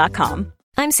uh1.com.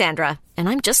 I'm Sandra, and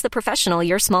I'm just the professional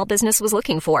your small business was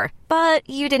looking for. But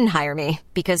you didn't hire me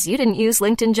because you didn't use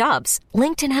LinkedIn Jobs.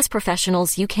 LinkedIn has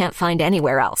professionals you can't find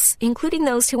anywhere else, including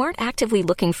those who aren't actively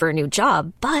looking for a new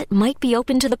job, but might be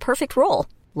open to the perfect role,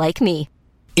 like me.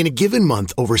 In a given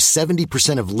month, over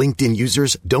 70% of LinkedIn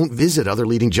users don't visit other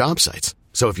leading job sites.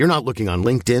 So if you're not looking on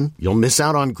LinkedIn, you'll miss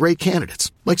out on great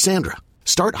candidates like Sandra.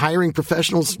 Start hiring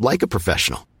professionals like a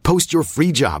professional. Post your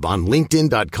free job on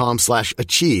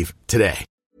linkedin.com/achieve today.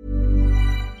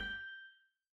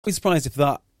 I'd be surprised if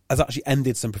that has actually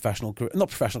ended some not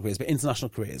professional careers, but international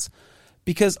careers,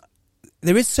 because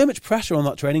there is so much pressure on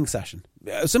that training session.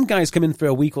 Some guys come in for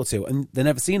a week or two and they're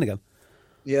never seen again.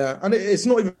 Yeah, and it's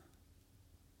not even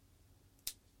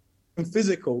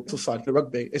physical side of the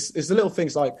rugby. It's the little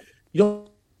things like you don't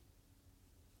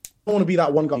want to be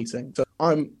that one guy meeting. So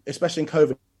especially in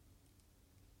COVID,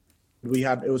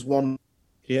 it was one.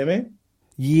 Can you hear me?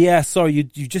 Yeah, sorry, you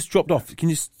just dropped off. Can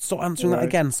you start answering that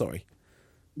again? Sorry.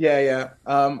 Yeah.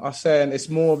 I was saying it's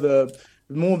more of the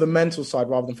mental side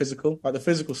rather than physical. Like the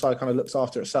physical side kind of looks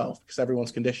after itself because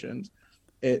everyone's conditioned.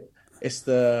 It's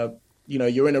the,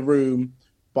 you're in a room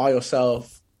by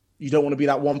yourself. You don't want to be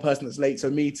that one person that's late to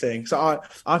a meeting. So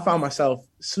I found myself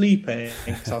sleeping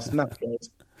because I was knackered,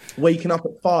 waking up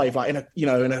at 5, like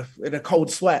in a cold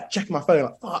sweat, checking my phone,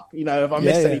 like fuck, if I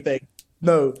missed anything.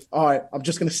 No, all right, I'm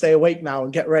just going to stay awake now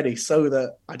and get ready so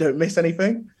that I don't miss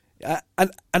anything.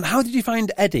 And how did you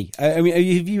find Eddie? I mean,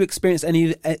 have you experienced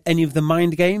any of the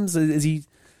mind games? Is he?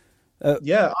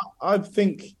 Yeah, I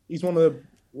think he's one of the.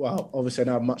 Well, obviously I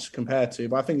don't have much to compare to,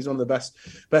 but I think he's one of the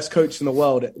best coaches in the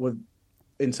world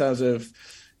in terms of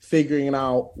figuring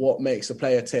out what makes a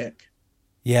player tick.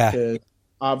 Yeah. Because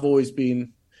I've always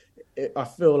been, I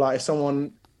feel like if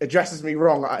someone addresses me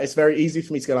wrong, it's very easy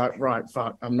for me to go like, right,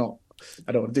 fuck, I don't want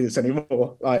to do this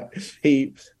anymore. Like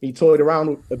he toyed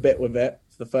around a bit with it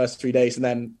for the first 3 days and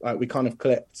then like we kind of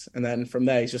clicked. And then from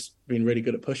there, he's just been really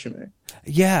good at pushing me.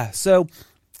 Yeah. So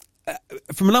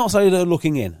from an outsider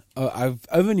looking in, I've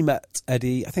only met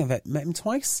Eddie, I think I've met him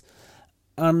twice.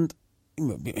 And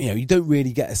you don't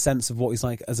really get a sense of what he's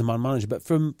like as a man manager, but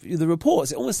from the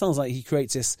reports, it almost sounds like he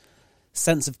creates this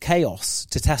sense of chaos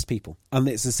to test people, and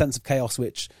it's a sense of chaos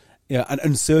which, and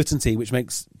uncertainty, which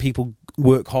makes people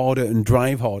work harder and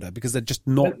drive harder because they're just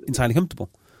not entirely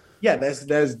comfortable. Yeah,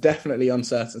 there's definitely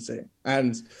uncertainty,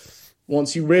 and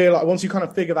once you kind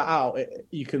of figure that out, it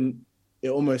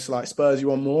almost like spurs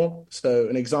you on more. So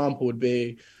an example would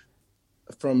be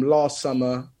from last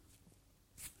summer.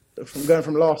 From going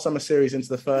from last summer series into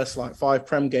the first 5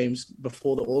 Prem games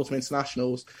before the autumn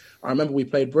internationals, I remember we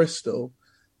played Bristol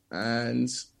and,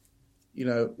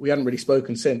 we hadn't really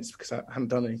spoken since because I hadn't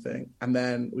done anything. And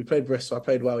then we played Bristol. I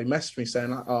played well. He messaged me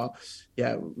saying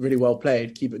really well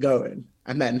played. Keep it going.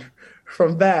 And then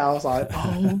from there, I was like,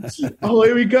 oh,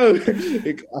 here we go.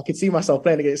 I could see myself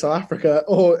playing against South Africa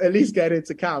or at least getting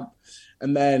into camp.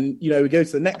 And then, we go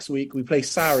to the next week, we play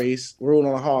Saris, we're all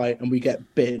on a high, and we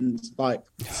get binned, like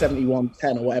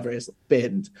 71-10 or whatever it is,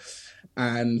 binned.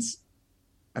 And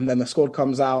then the squad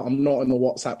comes out, I'm not in the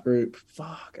WhatsApp group.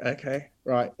 Fuck, okay,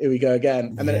 right, here we go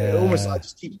again. And then it almost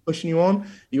just keeps pushing you on.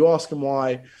 You ask him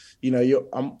why, you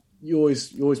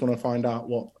always want to find out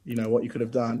what you could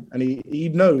have done. And he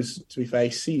knows, to be fair,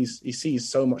 he sees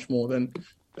so much more than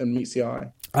meets the eye.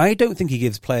 I don't think he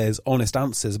gives players honest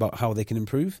answers about how they can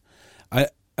improve. I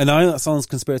know that sounds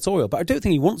conspiratorial, but I don't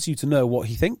think he wants you to know what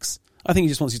he thinks. I think he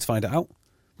just wants you to find it out.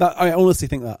 I honestly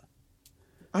think that.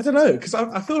 I don't know, because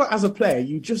I feel like as a player,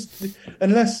 you just,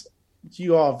 unless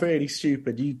you are really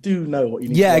stupid, you do know what you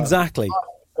need to learn. Exactly.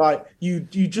 Like, you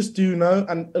just do know,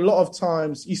 and a lot of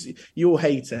times, you'll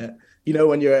hate it,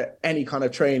 when you're at any kind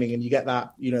of training and you get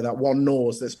that, that one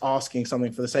nose that's asking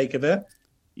something for the sake of it.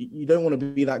 You don't want to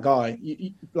be that guy.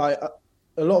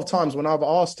 A lot of times when I've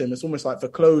asked him, it's almost like for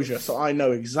closure. So I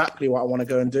know exactly what I want to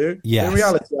go and do. Yes. In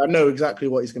reality, I know exactly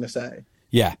what he's going to say.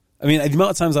 Yeah. I mean, the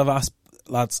amount of times I've asked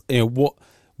lads,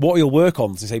 what you'll work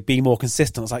on, to say, be more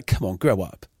consistent. I was like, come on, grow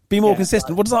up. Be more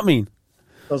consistent. What does that mean?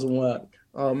 Doesn't work.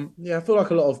 I feel like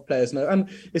a lot of players know. And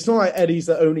it's not like Eddie's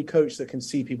the only coach that can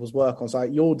see people's work on. It's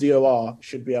like your DOR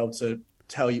should be able to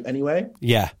tell you anyway.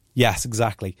 Yeah. Yes,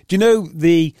 exactly. Do you know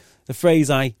the phrase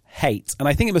I hate? And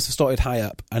I think it must have started high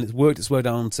up, and it's worked its way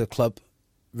down to club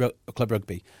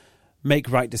rugby. Make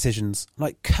right decisions.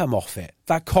 Like, come off it.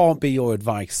 That can't be your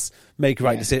advice. Make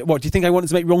right decisions. What, do you think I wanted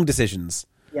to make wrong decisions?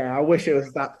 Yeah, I wish it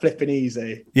was that flipping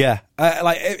easy. Yeah,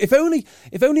 like if only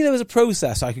there was a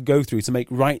process I could go through to make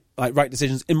right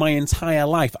decisions in my entire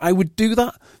life, I would do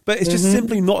that. But it's just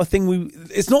simply not a thing.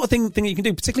 It's not a thing that you can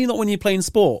do, particularly not when you're playing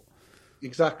sport.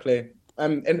 Exactly,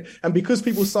 and because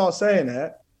people start saying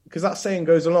it, because that saying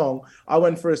goes along. I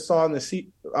went for a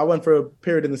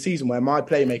period in the season where my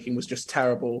playmaking was just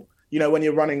terrible. You know, when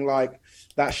you're running like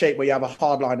that shape where you have a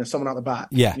hard line and someone out the back,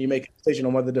 and you make a decision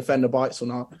on whether the defender bites or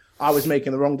not. I was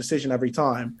making the wrong decision every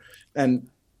time, and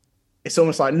it's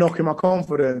almost like knocking my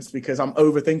confidence because I'm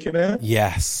overthinking it.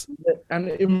 Yes. And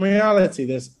in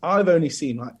reality, I've only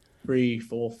seen like 3,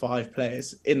 4, 5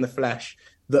 players in the flesh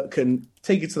that can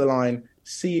take it to the line,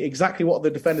 see exactly what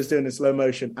the defender's doing in slow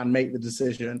motion, and make the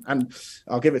decision. And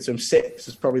I'll give it to him. Sips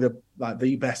is probably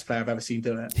the best player I've ever seen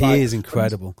do it. He is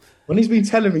incredible. When he's been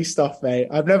telling me stuff, mate,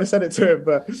 I've never said it to him,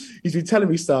 but he's been telling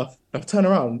me stuff. I've turned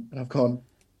around and I've gone,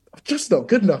 I'm just not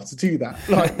good enough to do that.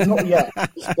 Like, not yet.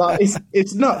 Like,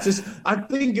 it's nuts. I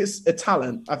think it's a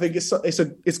talent. I think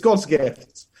it's God's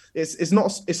gift. It's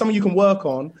something you can work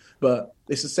on, but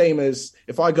it's the same as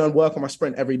if I go and work on my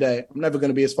sprint every day, I'm never going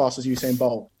to be as fast as Usain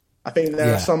Bolt. I think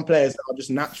there are some players that are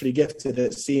just naturally gifted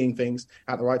at seeing things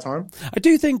at the right time. I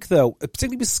do think, though,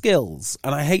 particularly with skills,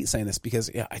 and I hate saying this because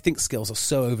I think skills are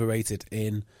so overrated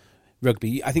in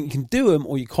rugby. I think you can do them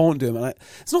or you can't do them. And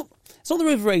it's not that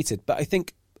they're overrated, but I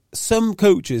think some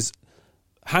coaches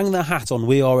hang their hat on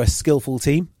we are a skillful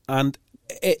team, and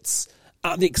it's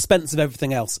at the expense of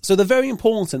everything else. So they're very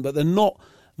important, but they're not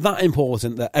that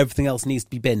important that everything else needs to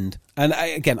be binned. And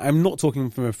I'm not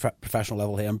talking from a professional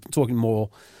level here. I'm talking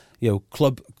more,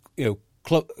 club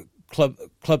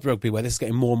rugby, where this is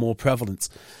getting more and more prevalent.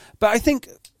 But I think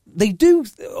they do.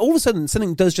 All of a sudden,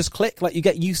 something does just click. Like, you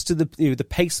get used to the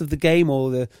pace of the game or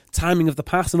the timing of the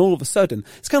pass, and all of a sudden,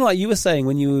 it's kind of like you were saying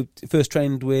when you were first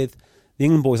trained with the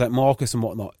England boys like Marcus and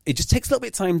whatnot. It just takes a little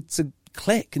bit of time to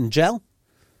click and gel.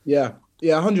 Yeah,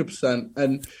 100%.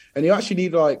 And you actually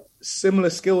need like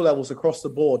similar skill levels across the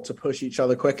board to push each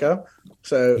other quicker.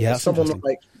 So someone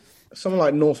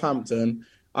like Northampton,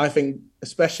 I think,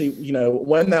 especially,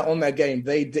 when they're on their game,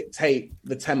 they dictate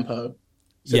the tempo.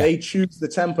 So they choose the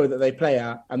tempo that they play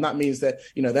at, and that means that,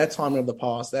 their timing of the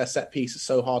pass, their set piece is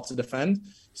so hard to defend.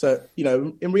 So,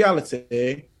 in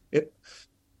reality,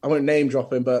 I won't name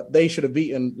drop him, but they should have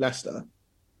beaten Leicester.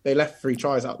 They left 3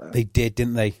 tries out there. They did,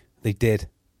 didn't they? They did.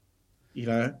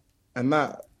 And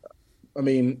that, I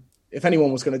mean, if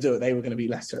anyone was going to do it, they were going to beat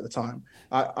Leicester at the time.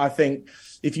 I think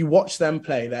if you watch them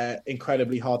play, they're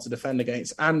incredibly hard to defend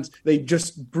against, and they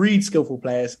just breed skillful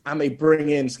players and they bring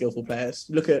in skillful players.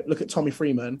 Look at Tommy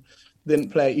Freeman. Didn't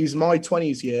play. He was my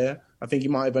 20s year. I think he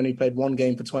might have only played 1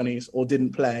 game for 20s or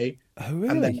didn't play. Oh, really?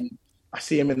 And then I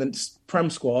see him in the Prem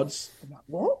squads. I'm like,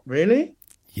 what? Really?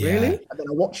 Yeah. Really? And then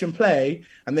I watch him play,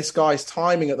 and this guy's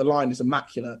timing at the line is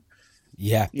immaculate.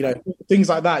 Yeah. Things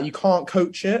like that, you can't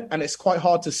coach it, and it's quite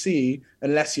hard to see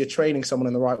unless you're training someone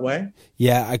in the right way.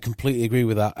 Yeah, I completely agree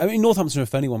with that. I mean, Northampton are a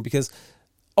funny one because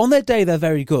on their day, they're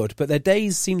very good, but their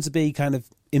days seem to be kind of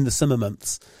in the summer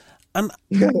months. And,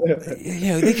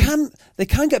 they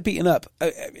can get beaten up.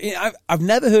 I've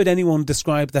never heard anyone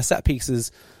describe their set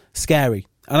pieces scary.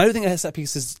 And I don't think their set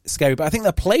piece is scary, but I think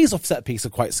their plays off set piece are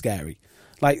quite scary.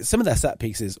 Like, some of their set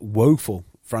pieces, woeful,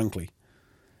 frankly.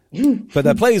 But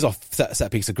their plays off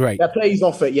set piece are great. Their plays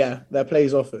off it, Their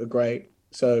plays off it are great.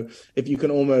 So if you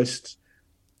can almost,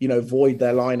 void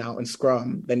their line out and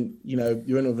scrum, then,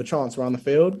 you're in with a chance around the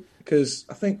field. Because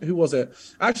I think, who was it?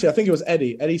 Actually, I think it was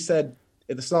Eddie. Eddie said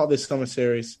at the start of this summer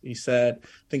series, he said, I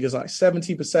think it was like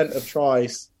 70% of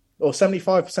tries, or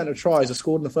 75% of tries are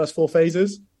scored in the first 4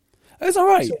 phases. That's all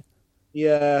right.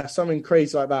 So, something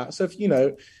crazy like that. So,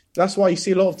 if, that's why you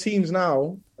see a lot of teams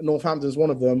now, Northampton's one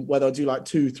of them, where they'll do like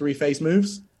 2-3 phase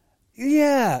moves.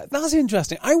 Yeah, that's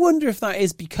interesting. I wonder if that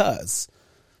is because...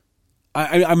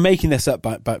 I'm making this up,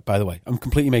 by the way. I'm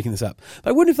completely making this up.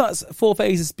 But I wonder if that's 4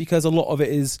 phases because a lot of it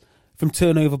is from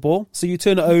turnover ball. So you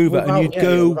turn it over and you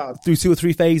go through 2 or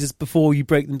 3 phases before you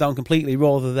break them down completely,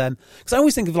 rather than... Because I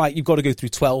always think of like you've got to go through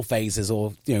 12 phases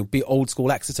or, be old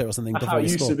school Exeter or something. That's how it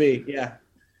used to be, yeah.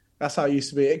 That's how it used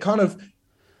to be. It kind of...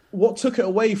 What took it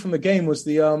away from the game was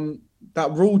the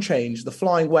that rule change, the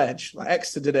flying wedge. Like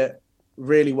Exeter did it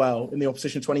really well in the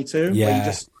opposition 22. Yeah.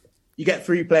 Where you get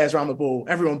 3 players around the ball,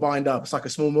 everyone bind up. It's like a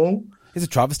small maul. It's a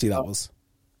travesty, that was.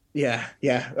 Yeah.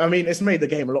 I mean, it's made the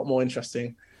game a lot more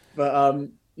interesting. But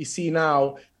you see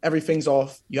now everything's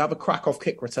off. You have a crack off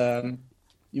kick return.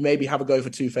 You maybe have a go for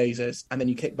 2 phases, and then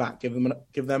you kick back, give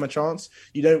them a chance.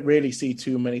 You don't really see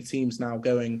too many teams now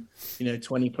going,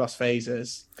 20 plus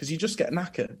phases because you just get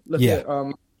knackered. Look at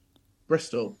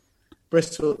Bristol.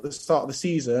 Bristol at the start of the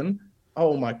season.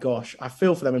 Oh my gosh, I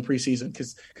feel for them in pre-season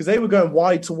because they were going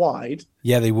wide to wide.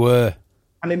 Yeah, they were.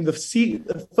 And in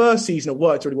the first season, it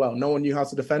worked really well. No one knew how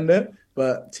to defend it,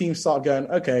 but teams started going,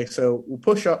 okay, so we'll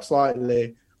push up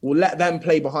slightly. We'll let them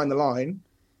play behind the line,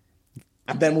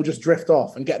 and then we'll just drift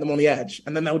off and get them on the edge.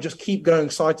 And then they'll just keep going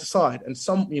side to side. And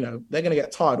they're going to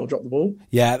get tired or drop the ball.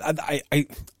 Yeah,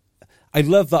 I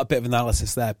love that bit of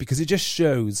analysis there because it just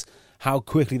shows how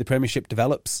quickly the Premiership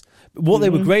develops. What they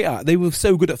were great at, they were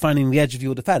so good at finding the edge of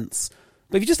your defence.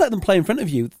 But if you just let them play in front of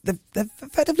you, they've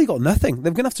effectively got nothing.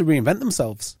 They're going to have to reinvent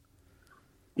themselves.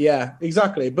 Yeah,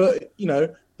 exactly. But,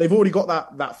 they've already got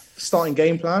that starting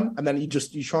game plan, and then you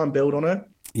try and build on it.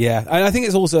 Yeah, and I think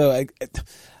it's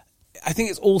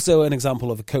also an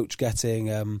example of a coach getting,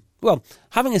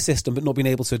 having a system but not being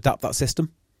able to adapt that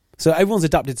system. So everyone's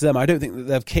adapted to them. I don't think that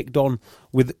they've kicked on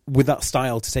with that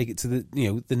style to take it to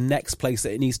the next place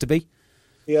that it needs to be.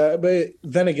 Yeah, but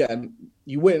then again,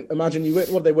 you win. Imagine you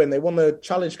win. What did they win? They won the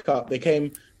Challenge Cup. They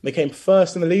came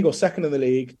first in the league or second in the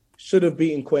league. Should have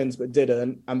beaten Quins but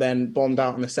didn't, and then bombed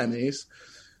out in the semis.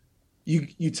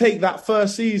 You take that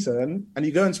first season and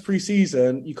you go into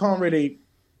pre-season. You can't be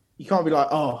like,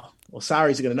 oh, well,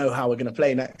 Sarries are going to know how we're going to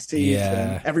play next season.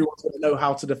 Yeah. Everyone's going to know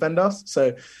how to defend us.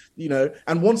 So,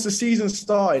 and once the season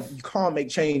started, you can't make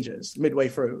changes midway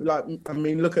through.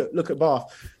 Look at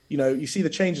Bath. You see the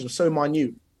changes are so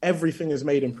minute. Everything is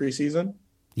made in pre-season.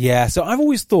 Yeah, so I've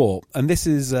always thought, and this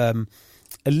is a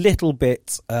little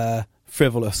bit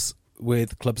frivolous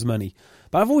with clubs' money,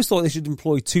 but I've always thought they should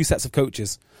employ 2 sets of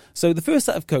coaches. So the first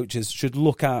set of coaches should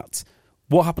look at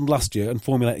what happened last year and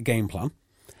formulate a game plan.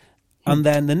 And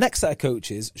then the next set of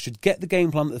coaches should get the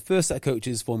game plan that the first set of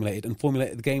coaches formulated and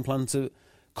formulate the game plan to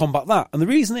combat that. And the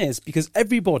reason is because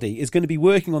everybody is going to be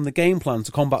working on the game plan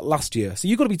to combat last year. So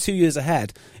you've got to be 2 years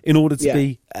ahead in order to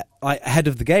be ahead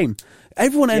of the game.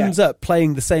 Everyone ends up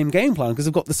playing the same game plan because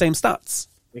they've got the same stats.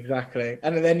 Exactly.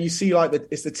 And then you see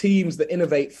it's the teams that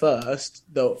innovate first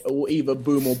that will either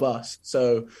boom or bust.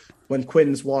 So when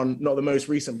Quins won, not the most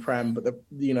recent Prem, but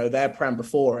their Prem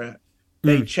before it,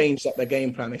 they changed up their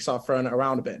game plan. They started throwing it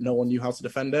around a bit. No one knew how to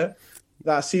defend it.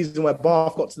 That season where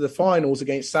Bath got to the finals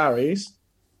against Sarries,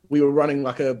 we were running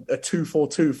like a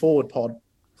 2-4-2 forward pod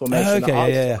formation. Okay,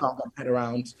 that I can't get my head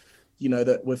around,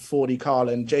 that with 40 Carl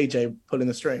and JJ pulling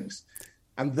the strings.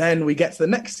 And then we get to the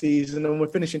next season and we're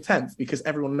finishing 10th because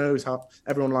everyone knows how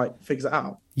everyone figures it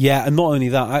out. Yeah, and not only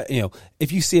that,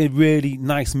 if you see a really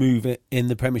nice move in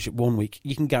the Premiership one week,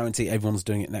 you can guarantee everyone's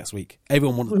doing it next week.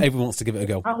 Everyone wants to give it a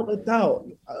go. Without a doubt.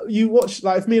 You watch,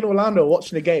 if me and Orlando are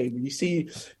watching a game and you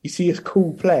see a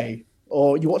cool play,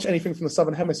 or you watch anything from the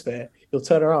Southern Hemisphere, you'll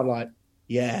turn around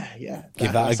yeah.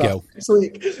 Give that a go. Next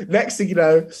week, next thing you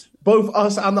know, both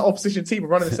us and the opposition team are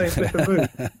running the same flip and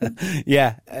move.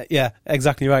 Yeah,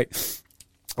 exactly right.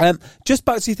 Just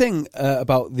back to your thing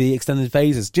about the extended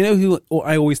phases. Do you know who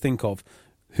I always think of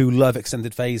who love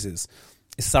extended phases?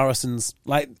 Is Saracens.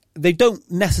 They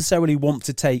don't necessarily want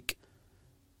to take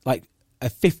a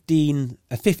 15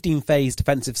 phase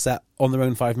defensive set on their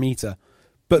own 5 meter,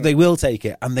 but they will take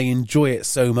it and they enjoy it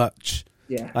so much.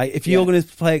 Yeah. If you're going to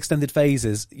play extended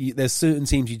phases, there's certain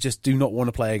teams you just do not want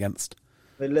to play against.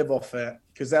 They live off it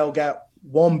because they'll get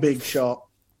 1 big shot,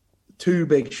 2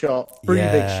 big shot, 3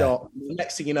 big shot. The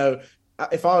next thing you know,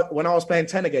 when I was playing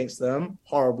 10 against them,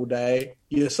 horrible day,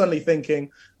 you're suddenly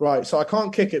thinking, right, so I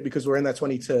can't kick it because we're in their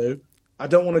 22. I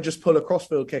don't want to just pull a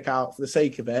crossfield kick out for the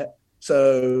sake of it.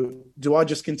 So do I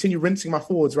just continue rinsing my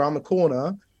forwards around the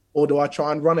corner, or do I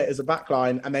try and run it as a back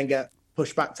line and then get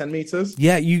pushed back 10 meters?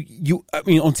 Yeah,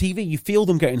 on TV, you feel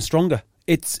them getting stronger.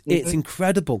 It's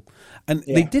incredible. And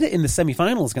they did it in the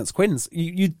semi-finals against Quins.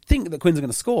 You'd think that Quins are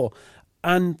going to score.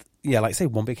 And, like I say,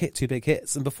 1 big hit, 2 big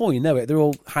hits. And before you know it, they're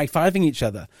all high-fiving each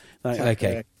other. Exactly.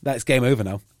 Okay, that's game over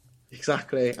now.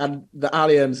 Exactly. And the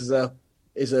Allianz is a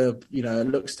it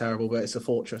looks terrible, but it's a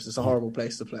fortress. It's a horrible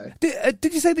place to play.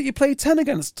 Did you say that you played 10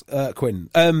 against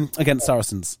against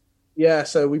Saracens? Yeah,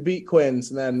 so we beat Quins,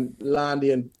 and then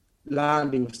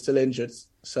Landy was still injured.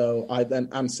 So I then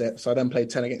played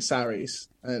 10 against Sarries,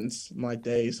 and my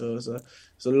days, it was a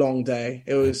long day.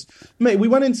 It was, mate, we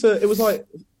went into, it was like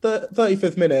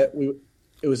 35th minute,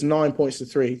 it was 9 points to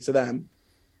 3 to them.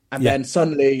 And then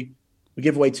suddenly we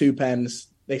give away 2 pens,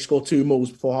 they score 2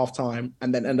 mauls before half time,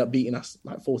 and then end up beating us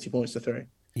 40 points to 3.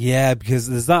 Yeah, because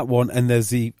there's that one, and there's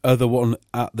the other one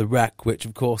at the Rec, which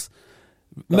of course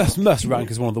Must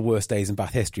rank as one of the worst days in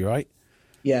Bath history, right?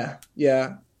 Yeah.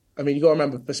 I mean, you got to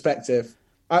remember perspective.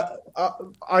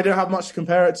 I don't have much to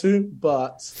compare it to,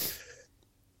 but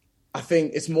I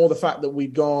think it's more the fact that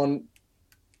we'd gone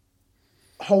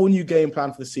whole new game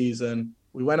plan for the season.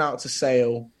 We went out to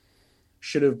Sale,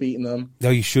 should have beaten them. No,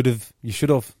 you should have.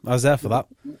 I was there for that.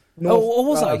 Or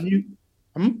was I?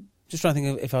 Just trying to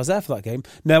think if I was there for that game.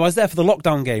 No, I was there for the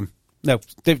lockdown game. No,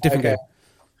 different game.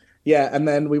 Yeah, and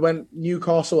then we went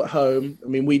Newcastle at home. I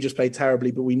mean, we just played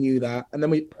terribly, but we knew that. And then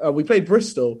we played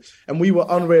Bristol, and we were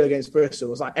unreal against Bristol.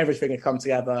 It was like everything had come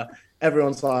together.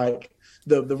 Everyone's like,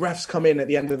 the refs come in at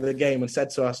the end of the game and said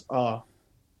to us,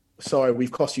 sorry,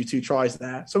 we've cost you 2 tries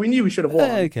there. So we knew we should have won.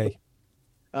 Okay.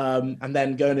 And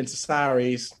then going into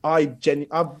Sarries, I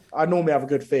normally have a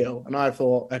good feel, and I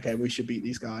thought, okay, we should beat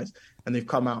these guys. And they've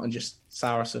come out and just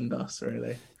Saracened us,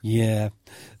 really. Yeah.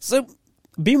 So,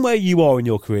 being where you are in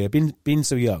your career, being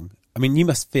so young, I mean, you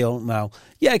must feel now,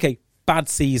 yeah, okay, bad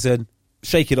season,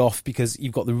 shake it off because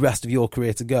you've got the rest of your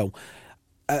career to go.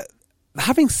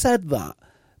 Having said that,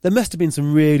 there must have been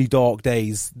some really dark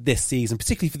days this season,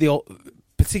 particularly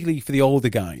for the older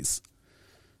guys.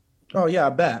 Oh yeah,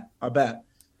 I bet.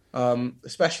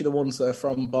 Especially the ones that are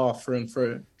from Bath through and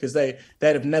through, because they'd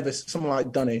have never, someone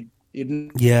like Dunny,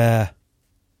 never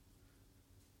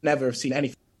have seen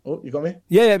anything. Oh, you got me?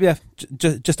 Yeah.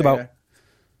 Just about. Yeah.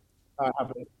 I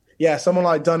haven't. Yeah, someone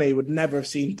like Dunny would never have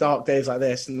seen dark days like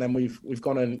this, and then we've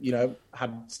gone and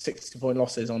had 60-point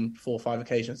losses on 4 or 5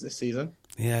 occasions this season.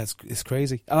 Yeah, it's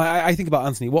crazy. And I think about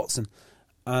Anthony Watson,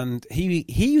 and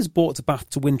he was brought to Bath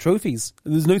to win trophies.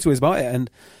 There's no two ways about it. And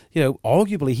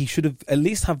arguably he should have at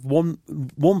least have one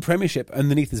Premiership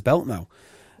underneath his belt now.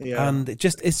 Yeah. And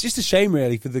it's just a shame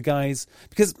really for the guys,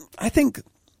 because I think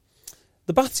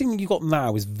the Bath team you got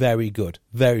now is very good,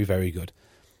 very very good.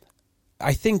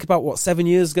 I think about 7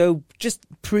 years ago, just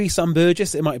pre-Sam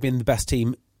Burgess, it might have been the best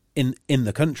team in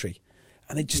the country,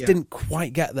 and it just didn't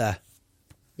quite get there.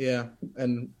 Yeah,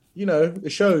 and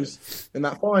it shows in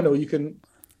that final. You can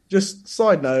just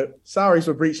side note, Sarries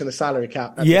were breaching the salary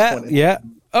cap. At this point yeah.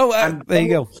 There you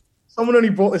go. Someone only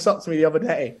brought this up to me the other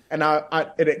day, and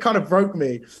it kind of broke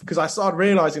me because I started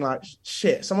realizing, like,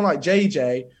 shit, someone like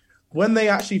JJ, when they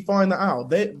actually find that out,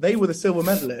 they were the silver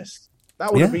medalists.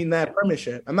 That would have been their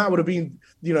Premiership, and that would have been,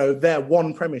 their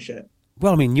one Premiership.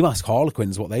 Well, I mean, you ask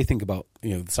Harlequins what they think about,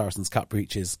 the Saracens cap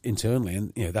breaches internally,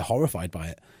 and, they're horrified by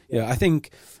it. I think,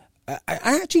 I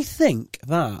actually think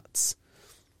that,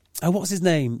 what's his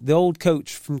name? The old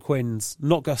coach from Quins,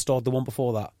 not Gustard, the one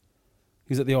before that,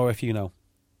 who's at the RFU now.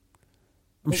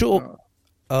 I'm sure.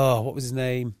 Oh, what was his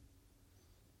name?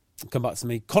 Come back to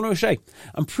me. Conor O'Shea.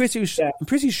 I'm pretty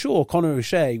sure Conor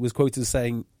O'Shea was quoted as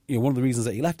saying, one of the reasons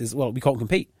that he left is, well, we can't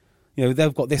compete.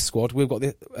 They've got this squad, we've got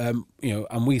this, and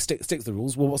we stick to the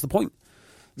rules. Well, what's the point?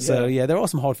 So, there are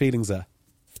some hard feelings there.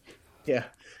 Yeah.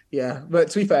 But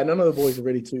to be fair, none of the boys are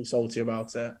really too salty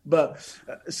about it. But,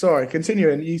 sorry,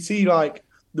 continuing, you see, like,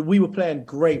 we were playing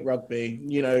great rugby,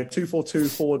 2-4-2,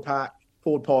 forward pack,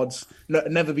 forward pods,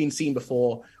 never been seen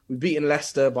before. We've beaten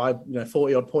Leicester by,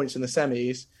 40-odd points in the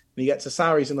semis. And you get to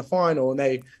Sarries in the final, and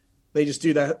they just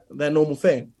do their normal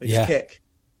thing. They just kick.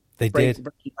 They break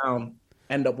you down,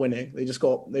 end up winning. They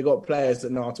got players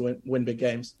that know how to win big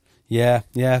games. Yeah,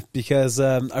 because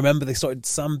I remember they started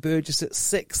Sam Burgess at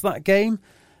 6 that game,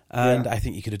 and I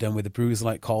think you could have done with a bruiser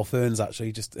like Carl Ferns,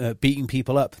 actually, just beating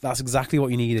people up. That's exactly what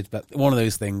you needed, but one of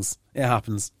those things, it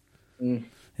happens. It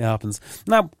happens.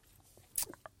 Now,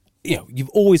 you've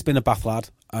always been a Bath lad.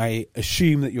 I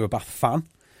assume that you're a Bath fan,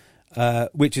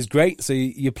 which is great. So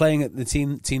you're playing at the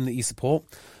team that you support.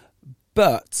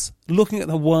 But looking at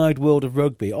the wide world of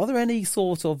rugby, are there any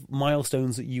sort of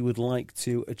milestones that you would like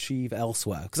to achieve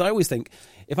elsewhere? Because I always think,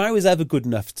 if I was ever good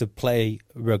enough to play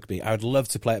rugby, I would love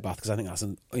to play at Bath, because I think that's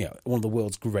one of the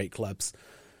world's great clubs.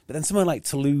 But then somewhere like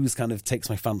Toulouse kind of takes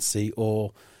my fancy,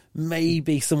 or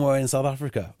maybe somewhere in South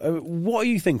Africa. What are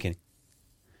you thinking?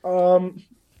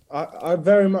 I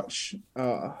very much...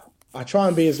 I try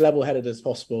and be as level-headed as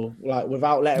possible, like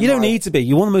without letting. You don't need to be.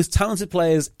 You're one of the most talented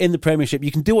players in the Premiership.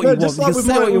 You can do what you want. Just like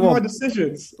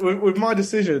with my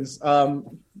decisions.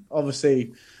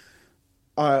 Obviously,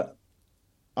 I'd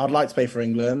like to play for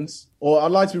England, or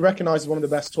I'd like to be recognised as one of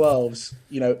the best 12s,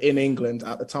 in England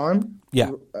at the time.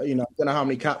 Yeah. I don't know how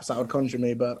many caps that would conjure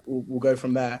me, but we'll go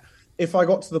from there. If I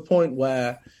got to the point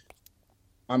where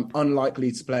I'm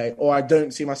unlikely to play, or I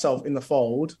don't see myself in the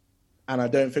fold, and I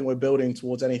don't think we're building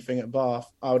towards anything at Bath,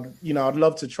 I'd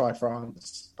love to try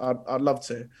France. I'd love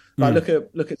to. Like,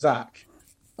 look at Zach.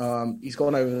 He's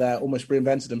gone over there, almost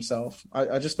reinvented himself.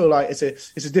 I just feel like it's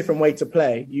a different way to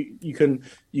play. You can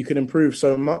improve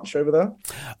so much over there.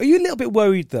 Are you a little bit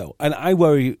worried though? And I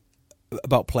worry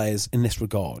about players in this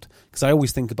regard because I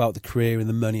always think about the career and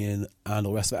the money and all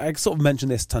the rest of it. I sort of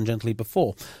mentioned this tangentially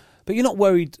before, but you're not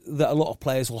worried that a lot of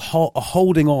players are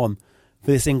holding on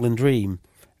for this England dream,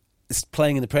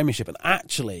 playing in the Premiership, and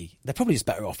actually they're probably just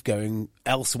better off going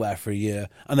elsewhere for a year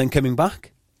and then coming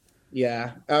back?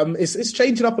 Yeah, it's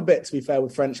changing up a bit, to be fair,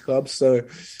 with French clubs. So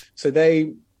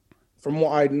they, from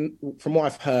what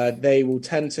I've heard, they will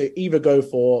tend to either go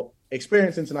for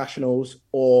experienced internationals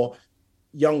or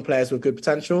young players with good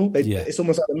potential. It's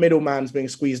almost like the middleman's being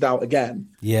squeezed out again.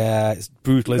 Yeah, it's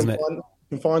brutal, isn't it? You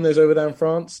can find those over there in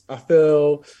France. I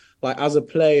feel like as a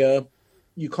player,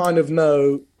 you kind of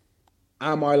know,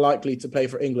 am I likely to play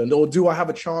for England, or do I have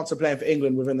a chance of playing for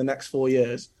England within the next 4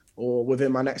 years or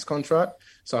within my next contract?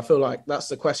 So I feel like that's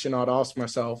the question I'd ask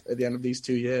myself at the end of these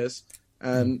 2 years.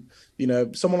 And,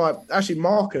 someone like, actually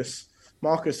Marcus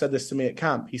said this to me at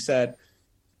camp. He said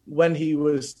when he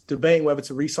was debating whether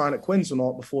to re-sign at Quins or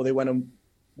not before they went and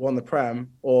won the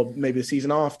Prem, or maybe the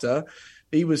season after,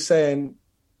 he was saying,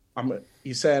 I'm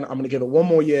going to give it 1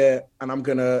 more year and I'm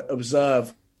going to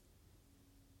observe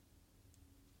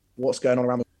what's going on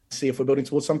around the see if we're building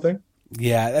towards something.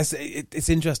 Yeah, it's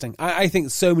interesting. I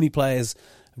think so many players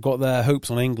have got their hopes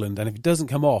on England, and if it doesn't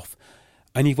come off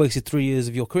and you've wasted 3 years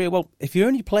of your career, well, if you're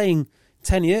only playing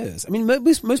 10 years, I mean,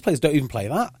 most players don't even play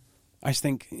that. I just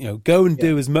think, go and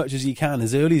do as much as you can,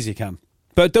 as early as you can.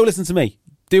 But don't listen to me.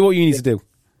 Do what you need to do.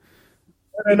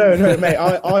 No, mate,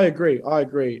 I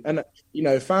agree. And,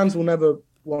 fans will never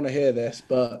want to hear this,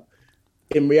 but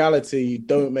in reality, you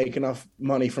don't make enough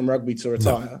money from rugby to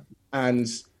retire. No. And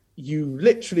you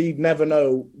literally never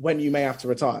know when you may have to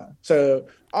retire. So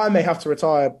I may have to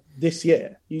retire this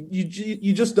year.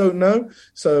 You just don't know.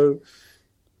 So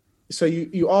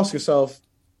you ask yourself,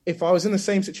 if I was in the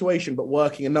same situation but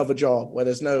working another job where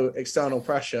there's no external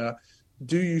pressure,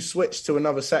 do you switch to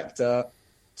another sector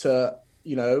to,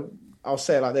 I'll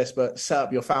say it like this, but set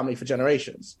up your family for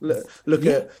generations? Look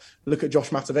at Josh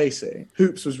Matavesi.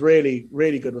 Hoops was really,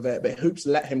 really good with it, but Hoops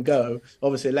let him go.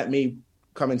 Obviously, let me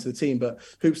come into the team, but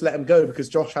Hoops let him go because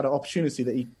Josh had an opportunity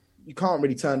that you can't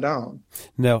really turn down.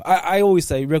 No, I always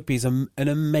say rugby is an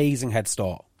amazing head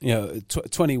start.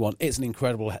 21, it's an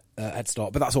incredible head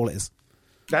start, but that's all it is.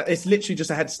 It's literally just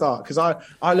a head start, because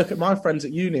I look at my friends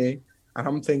at uni and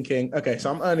I'm thinking, okay,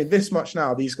 so I'm earning this much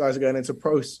now. These guys are going into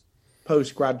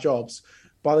post-grad jobs.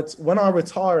 When I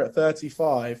retire at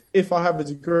 35, if I have a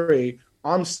degree,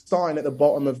 I'm starting at the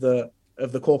bottom of the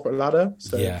corporate ladder.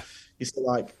 So it's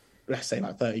like, let's say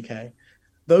like 30K.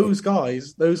 Those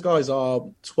guys are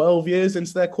 12 years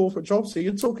into their corporate job. So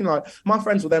you're talking like, my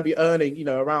friends will then be earning,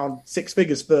 around 6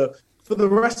 figures for the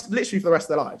rest of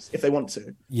their lives, if they want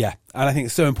to. Yeah, and I think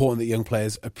it's so important that young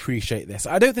players appreciate this.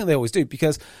 I don't think they always do,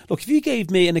 because, look, if you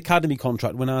gave me an academy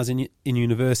contract when I was in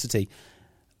university,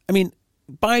 I mean,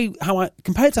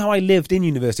 compared to how I lived in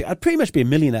university, I'd pretty much be a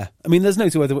millionaire. I mean, there's no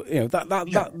two other,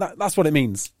 that's what it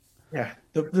means. Yeah,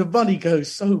 the money goes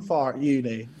so far at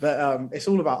uni, but it's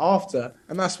all about after,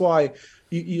 and that's why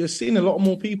you're seeing a lot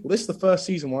more people. This is the first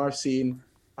season where I've seen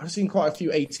quite a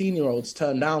few 18-year-olds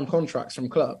turn down contracts from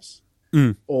clubs,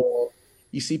 or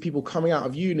you see people coming out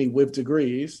of uni with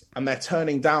degrees and they're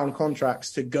turning down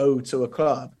contracts to go to a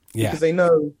club because they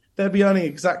know they'll be earning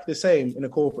exactly the same in a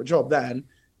corporate job. Then,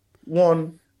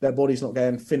 one, their body's not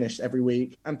getting finished every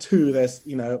week, and two, there's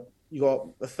you got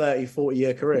a 30,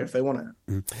 40-year career if they want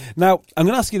it. Now, I'm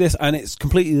going to ask you this, and it's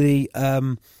completely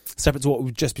separate to what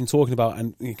we've just been talking about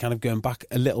and kind of going back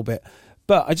a little bit.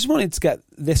 But I just wanted to get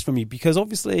this from you, because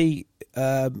obviously,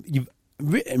 in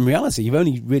reality, you've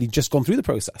only really just gone through the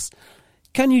process.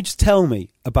 Can you just tell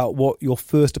me about what your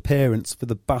first appearance for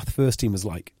the Bath first team was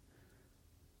like?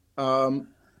 Do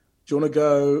you want to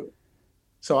go?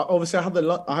 So obviously, I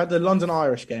had the London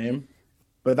Irish game.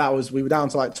 But we were down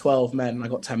to like 12 men and I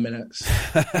got 10 minutes.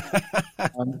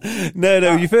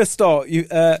 No, you first start. You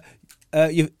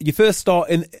first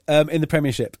start in the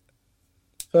Premiership.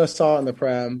 First start in the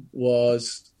Prem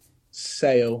was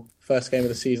Sale, first game of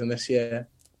the season this year.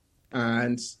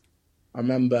 And I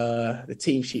remember the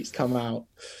team sheets come out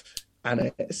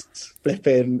and it's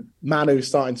flipping Manu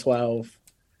starting 12,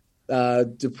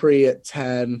 Dupree at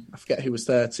 10, I forget who was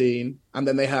 13. And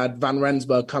then they had Van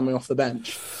Rensburg coming off the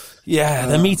bench. Yeah,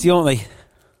 they're meaty, aren't they?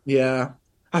 Yeah.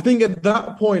 I think at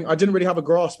that point, I didn't really have a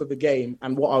grasp of the game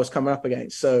and what I was coming up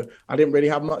against. So I didn't really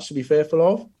have much to be fearful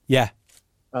of. Yeah.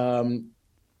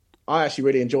 I actually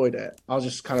really enjoyed it. I was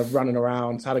just kind of running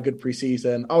around, had a good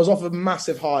pre-season. I was off a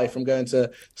massive high from going to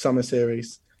Summer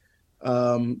Series.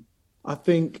 I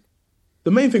think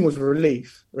the main thing was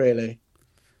relief, really.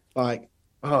 Like,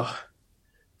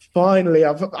 finally,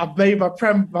 I've made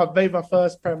my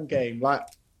first Prem game. Like,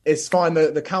 it's fine.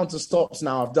 The counter stops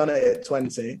now. I've done it at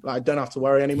 20. Like, I don't have to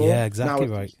worry anymore. Yeah, exactly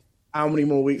now, right. How many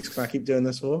more weeks can I keep doing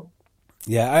this for?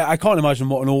 Yeah, I can't imagine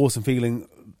what an awesome feeling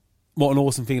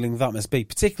that must be.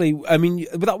 Particularly, I mean,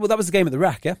 that was the game at the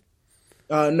Rack, yeah?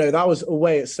 No, that was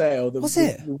away at Sale. Was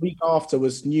it? The week after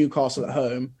was Newcastle at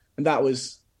home, and that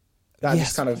just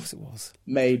kind of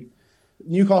made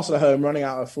Newcastle at home running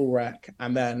out of full rec,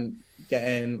 and then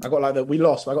we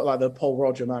lost. I got like the Paul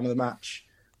Roger man of the match,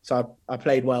 so I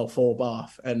played well for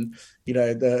Bath, and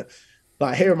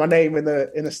hearing my name in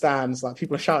the stands, like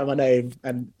people are shouting my name,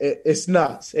 and it's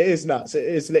nuts. It is nuts. It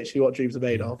is literally what dreams are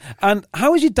made of. And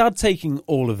how is your dad taking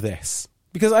all of this?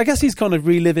 Because I guess he's kind of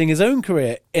reliving his own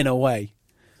career in a way.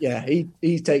 Yeah,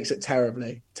 he takes it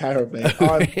terribly.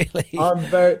 Really? I'm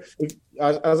very,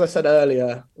 as I said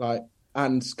earlier, like,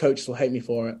 and coaches will hate me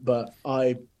for it, but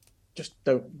I just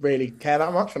don't really care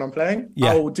that much when I'm playing.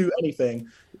 Yeah. I will do anything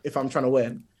if I'm trying to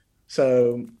win.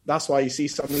 So that's why you see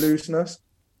some looseness.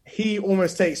 He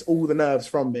almost takes all the nerves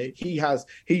from me.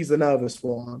 He's the nervous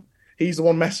one. He's the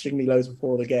one messaging me loads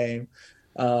before the game.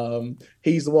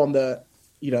 He's the one that,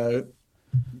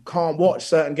 can't watch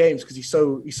certain games because he's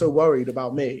so worried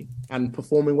about me and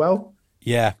performing well.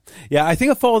 Yeah. I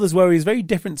think a father's worry is very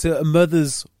different to a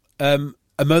mother's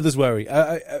worry.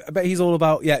 I bet he's all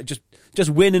about just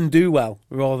win and do well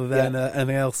rather than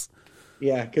anything else.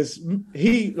 Yeah, because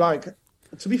he, like,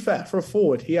 to be fair, for a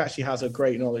forward, he actually has a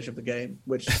great knowledge of the game,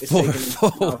 which is taken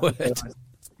forward.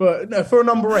 But no, for a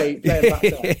number 8 playing back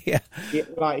there,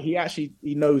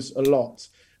 he knows a lot.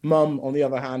 Mum, on the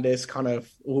other hand, is kind of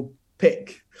will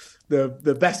pick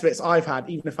the best bits I've had,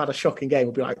 even if I had a shocking game,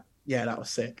 will be like, yeah, that was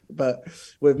sick. But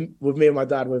with me and my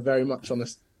dad, we're very much on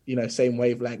this, same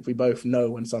wavelength. We both know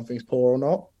when something's poor or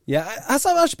not. Yeah, has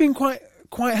that actually been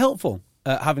quite helpful,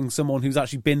 having someone who's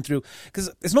actually been through,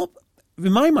 because it's not,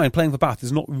 in my mind, playing for Bath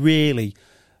is not really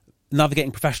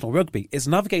navigating professional rugby. It's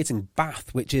navigating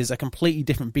Bath, which is a completely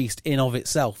different beast in of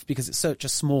itself, because it's such a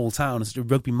small town, it's such a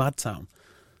rugby mad town.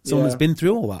 Someone's been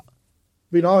through all that.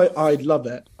 I mean, I love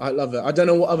it. I love it. I don't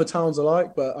know what other towns are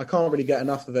like, but I can't really get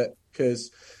enough of it because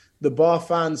the Bath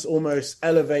fans almost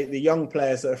elevate the young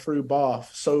players that are through Bath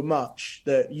so much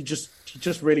that you just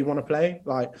really want to play.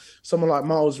 Like someone like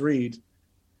Miles Reed,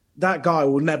 that guy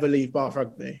will never leave Bath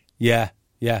Rugby. Yeah.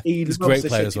 He's a great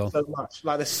player as well. So much.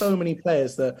 Like there's so many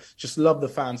players that just love the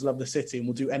fans, love the city, and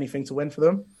will do anything to win for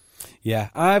them. Yeah,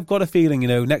 I've got a feeling,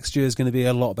 next year is going to be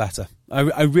a lot better.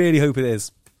 I really hope it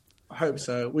is. I hope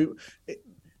so.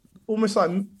 Almost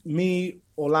like me,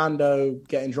 Orlando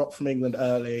getting dropped from England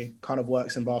early kind of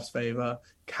works in Bath's favour.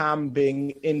 Cam being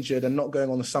injured and not going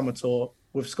on the summer tour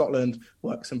with Scotland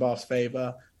works in Bath's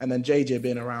favour. And then JJ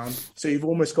being around. So you've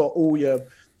almost got all your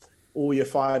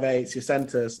 5'8", your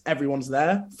centres, everyone's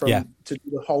there to do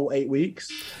the whole 8 weeks.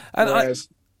 And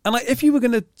if you were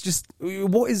going to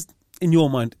what is, in your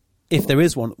mind, if there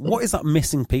is one, what is that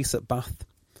missing piece that Bath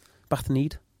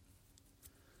need?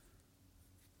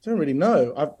 I don't really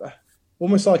know.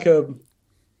 Almost like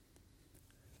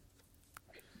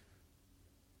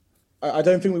I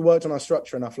don't think we worked on our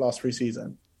structure enough last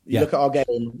pre-season. You look at our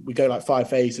game, we go like 5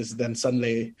 phases, and then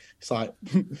suddenly it's like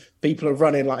people are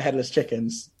running like headless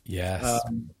chickens. Yes. I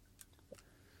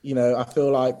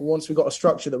feel like once we've got a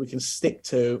structure that we can stick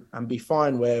to and be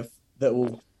fine with, that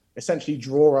will essentially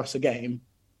draw us a game,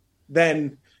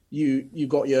 then you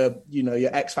got your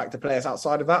X factor players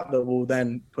outside of that will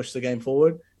then push the game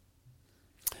forward.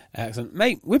 Excellent,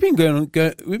 mate. We've been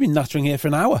nattering here for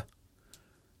an hour.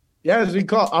 Yeah, we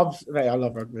got. I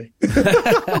love rugby.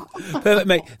 Perfect,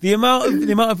 mate. The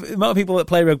amount of people that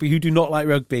play rugby who do not like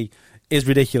rugby is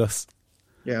ridiculous.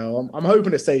 Yeah, well, I'm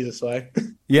hoping it stays this way.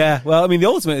 Yeah, well, I mean, the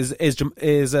ultimate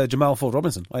is Jamal Ford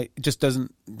Robinson. Like, just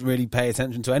doesn't really pay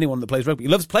attention to anyone that plays rugby. He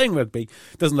loves playing rugby,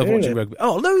 doesn't love watching rugby.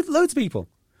 Oh, loads of people.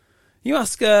 You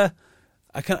ask, can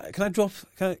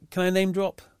I name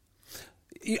drop?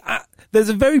 There's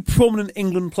a very prominent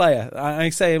England player. I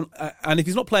say, and if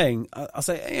he's not playing, I'll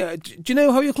say, hey, do you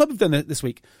know how your club have done it this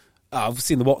week? I've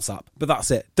seen the WhatsApp, but that's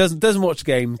it. Doesn't watch the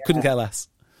game. Couldn't care less.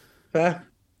 Fair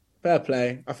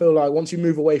play. I feel like once you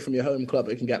move away from your home club,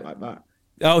 it can get like that.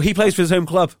 Oh, he plays for his home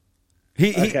club.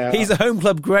 He's a home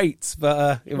club great,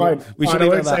 but we should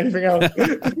not say anything else.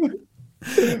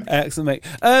 Excellent, mate.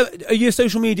 Are you a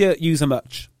social media user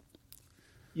much?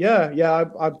 Yeah,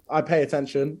 I pay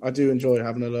attention. I do enjoy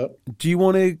having a look. Do you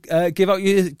want to give out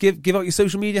your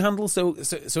social media handles so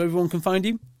everyone can find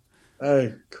you?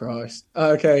 Oh Christ.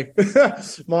 Okay.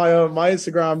 My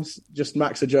Instagram's just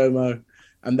Max Ojomoh,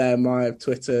 and then my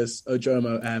Twitter's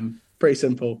Ojomoh M. Pretty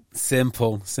simple.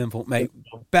 Simple, mate.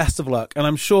 Best of luck. And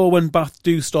I'm sure when Bath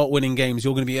do start winning games,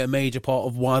 you're going to be a major part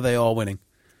of why they are winning.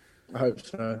 I hope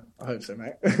so,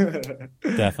 mate.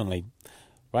 Definitely.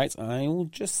 Right, I will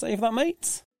just save that,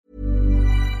 mate.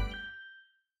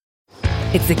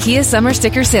 It's the Kia Summer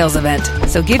Sticker Sales Event,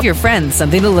 so give your friends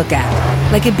something to look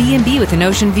at. Like a B&B with an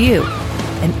ocean view,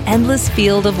 an endless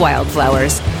field of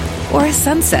wildflowers, or a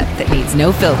sunset that needs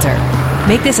no filter.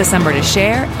 Make this a summer to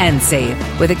share and save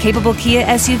with a capable Kia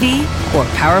SUV or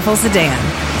powerful sedan.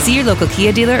 See your local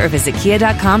Kia dealer or visit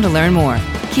kia.com to learn more.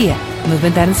 Kia,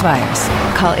 movement that inspires.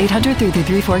 Call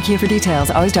 800-334-KIA for details.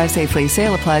 Always drive safely.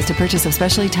 Sale applies to purchase of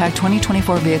specially tagged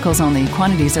 2024 vehicles only.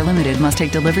 Quantities are limited. Must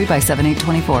take delivery by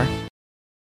 7/8/24.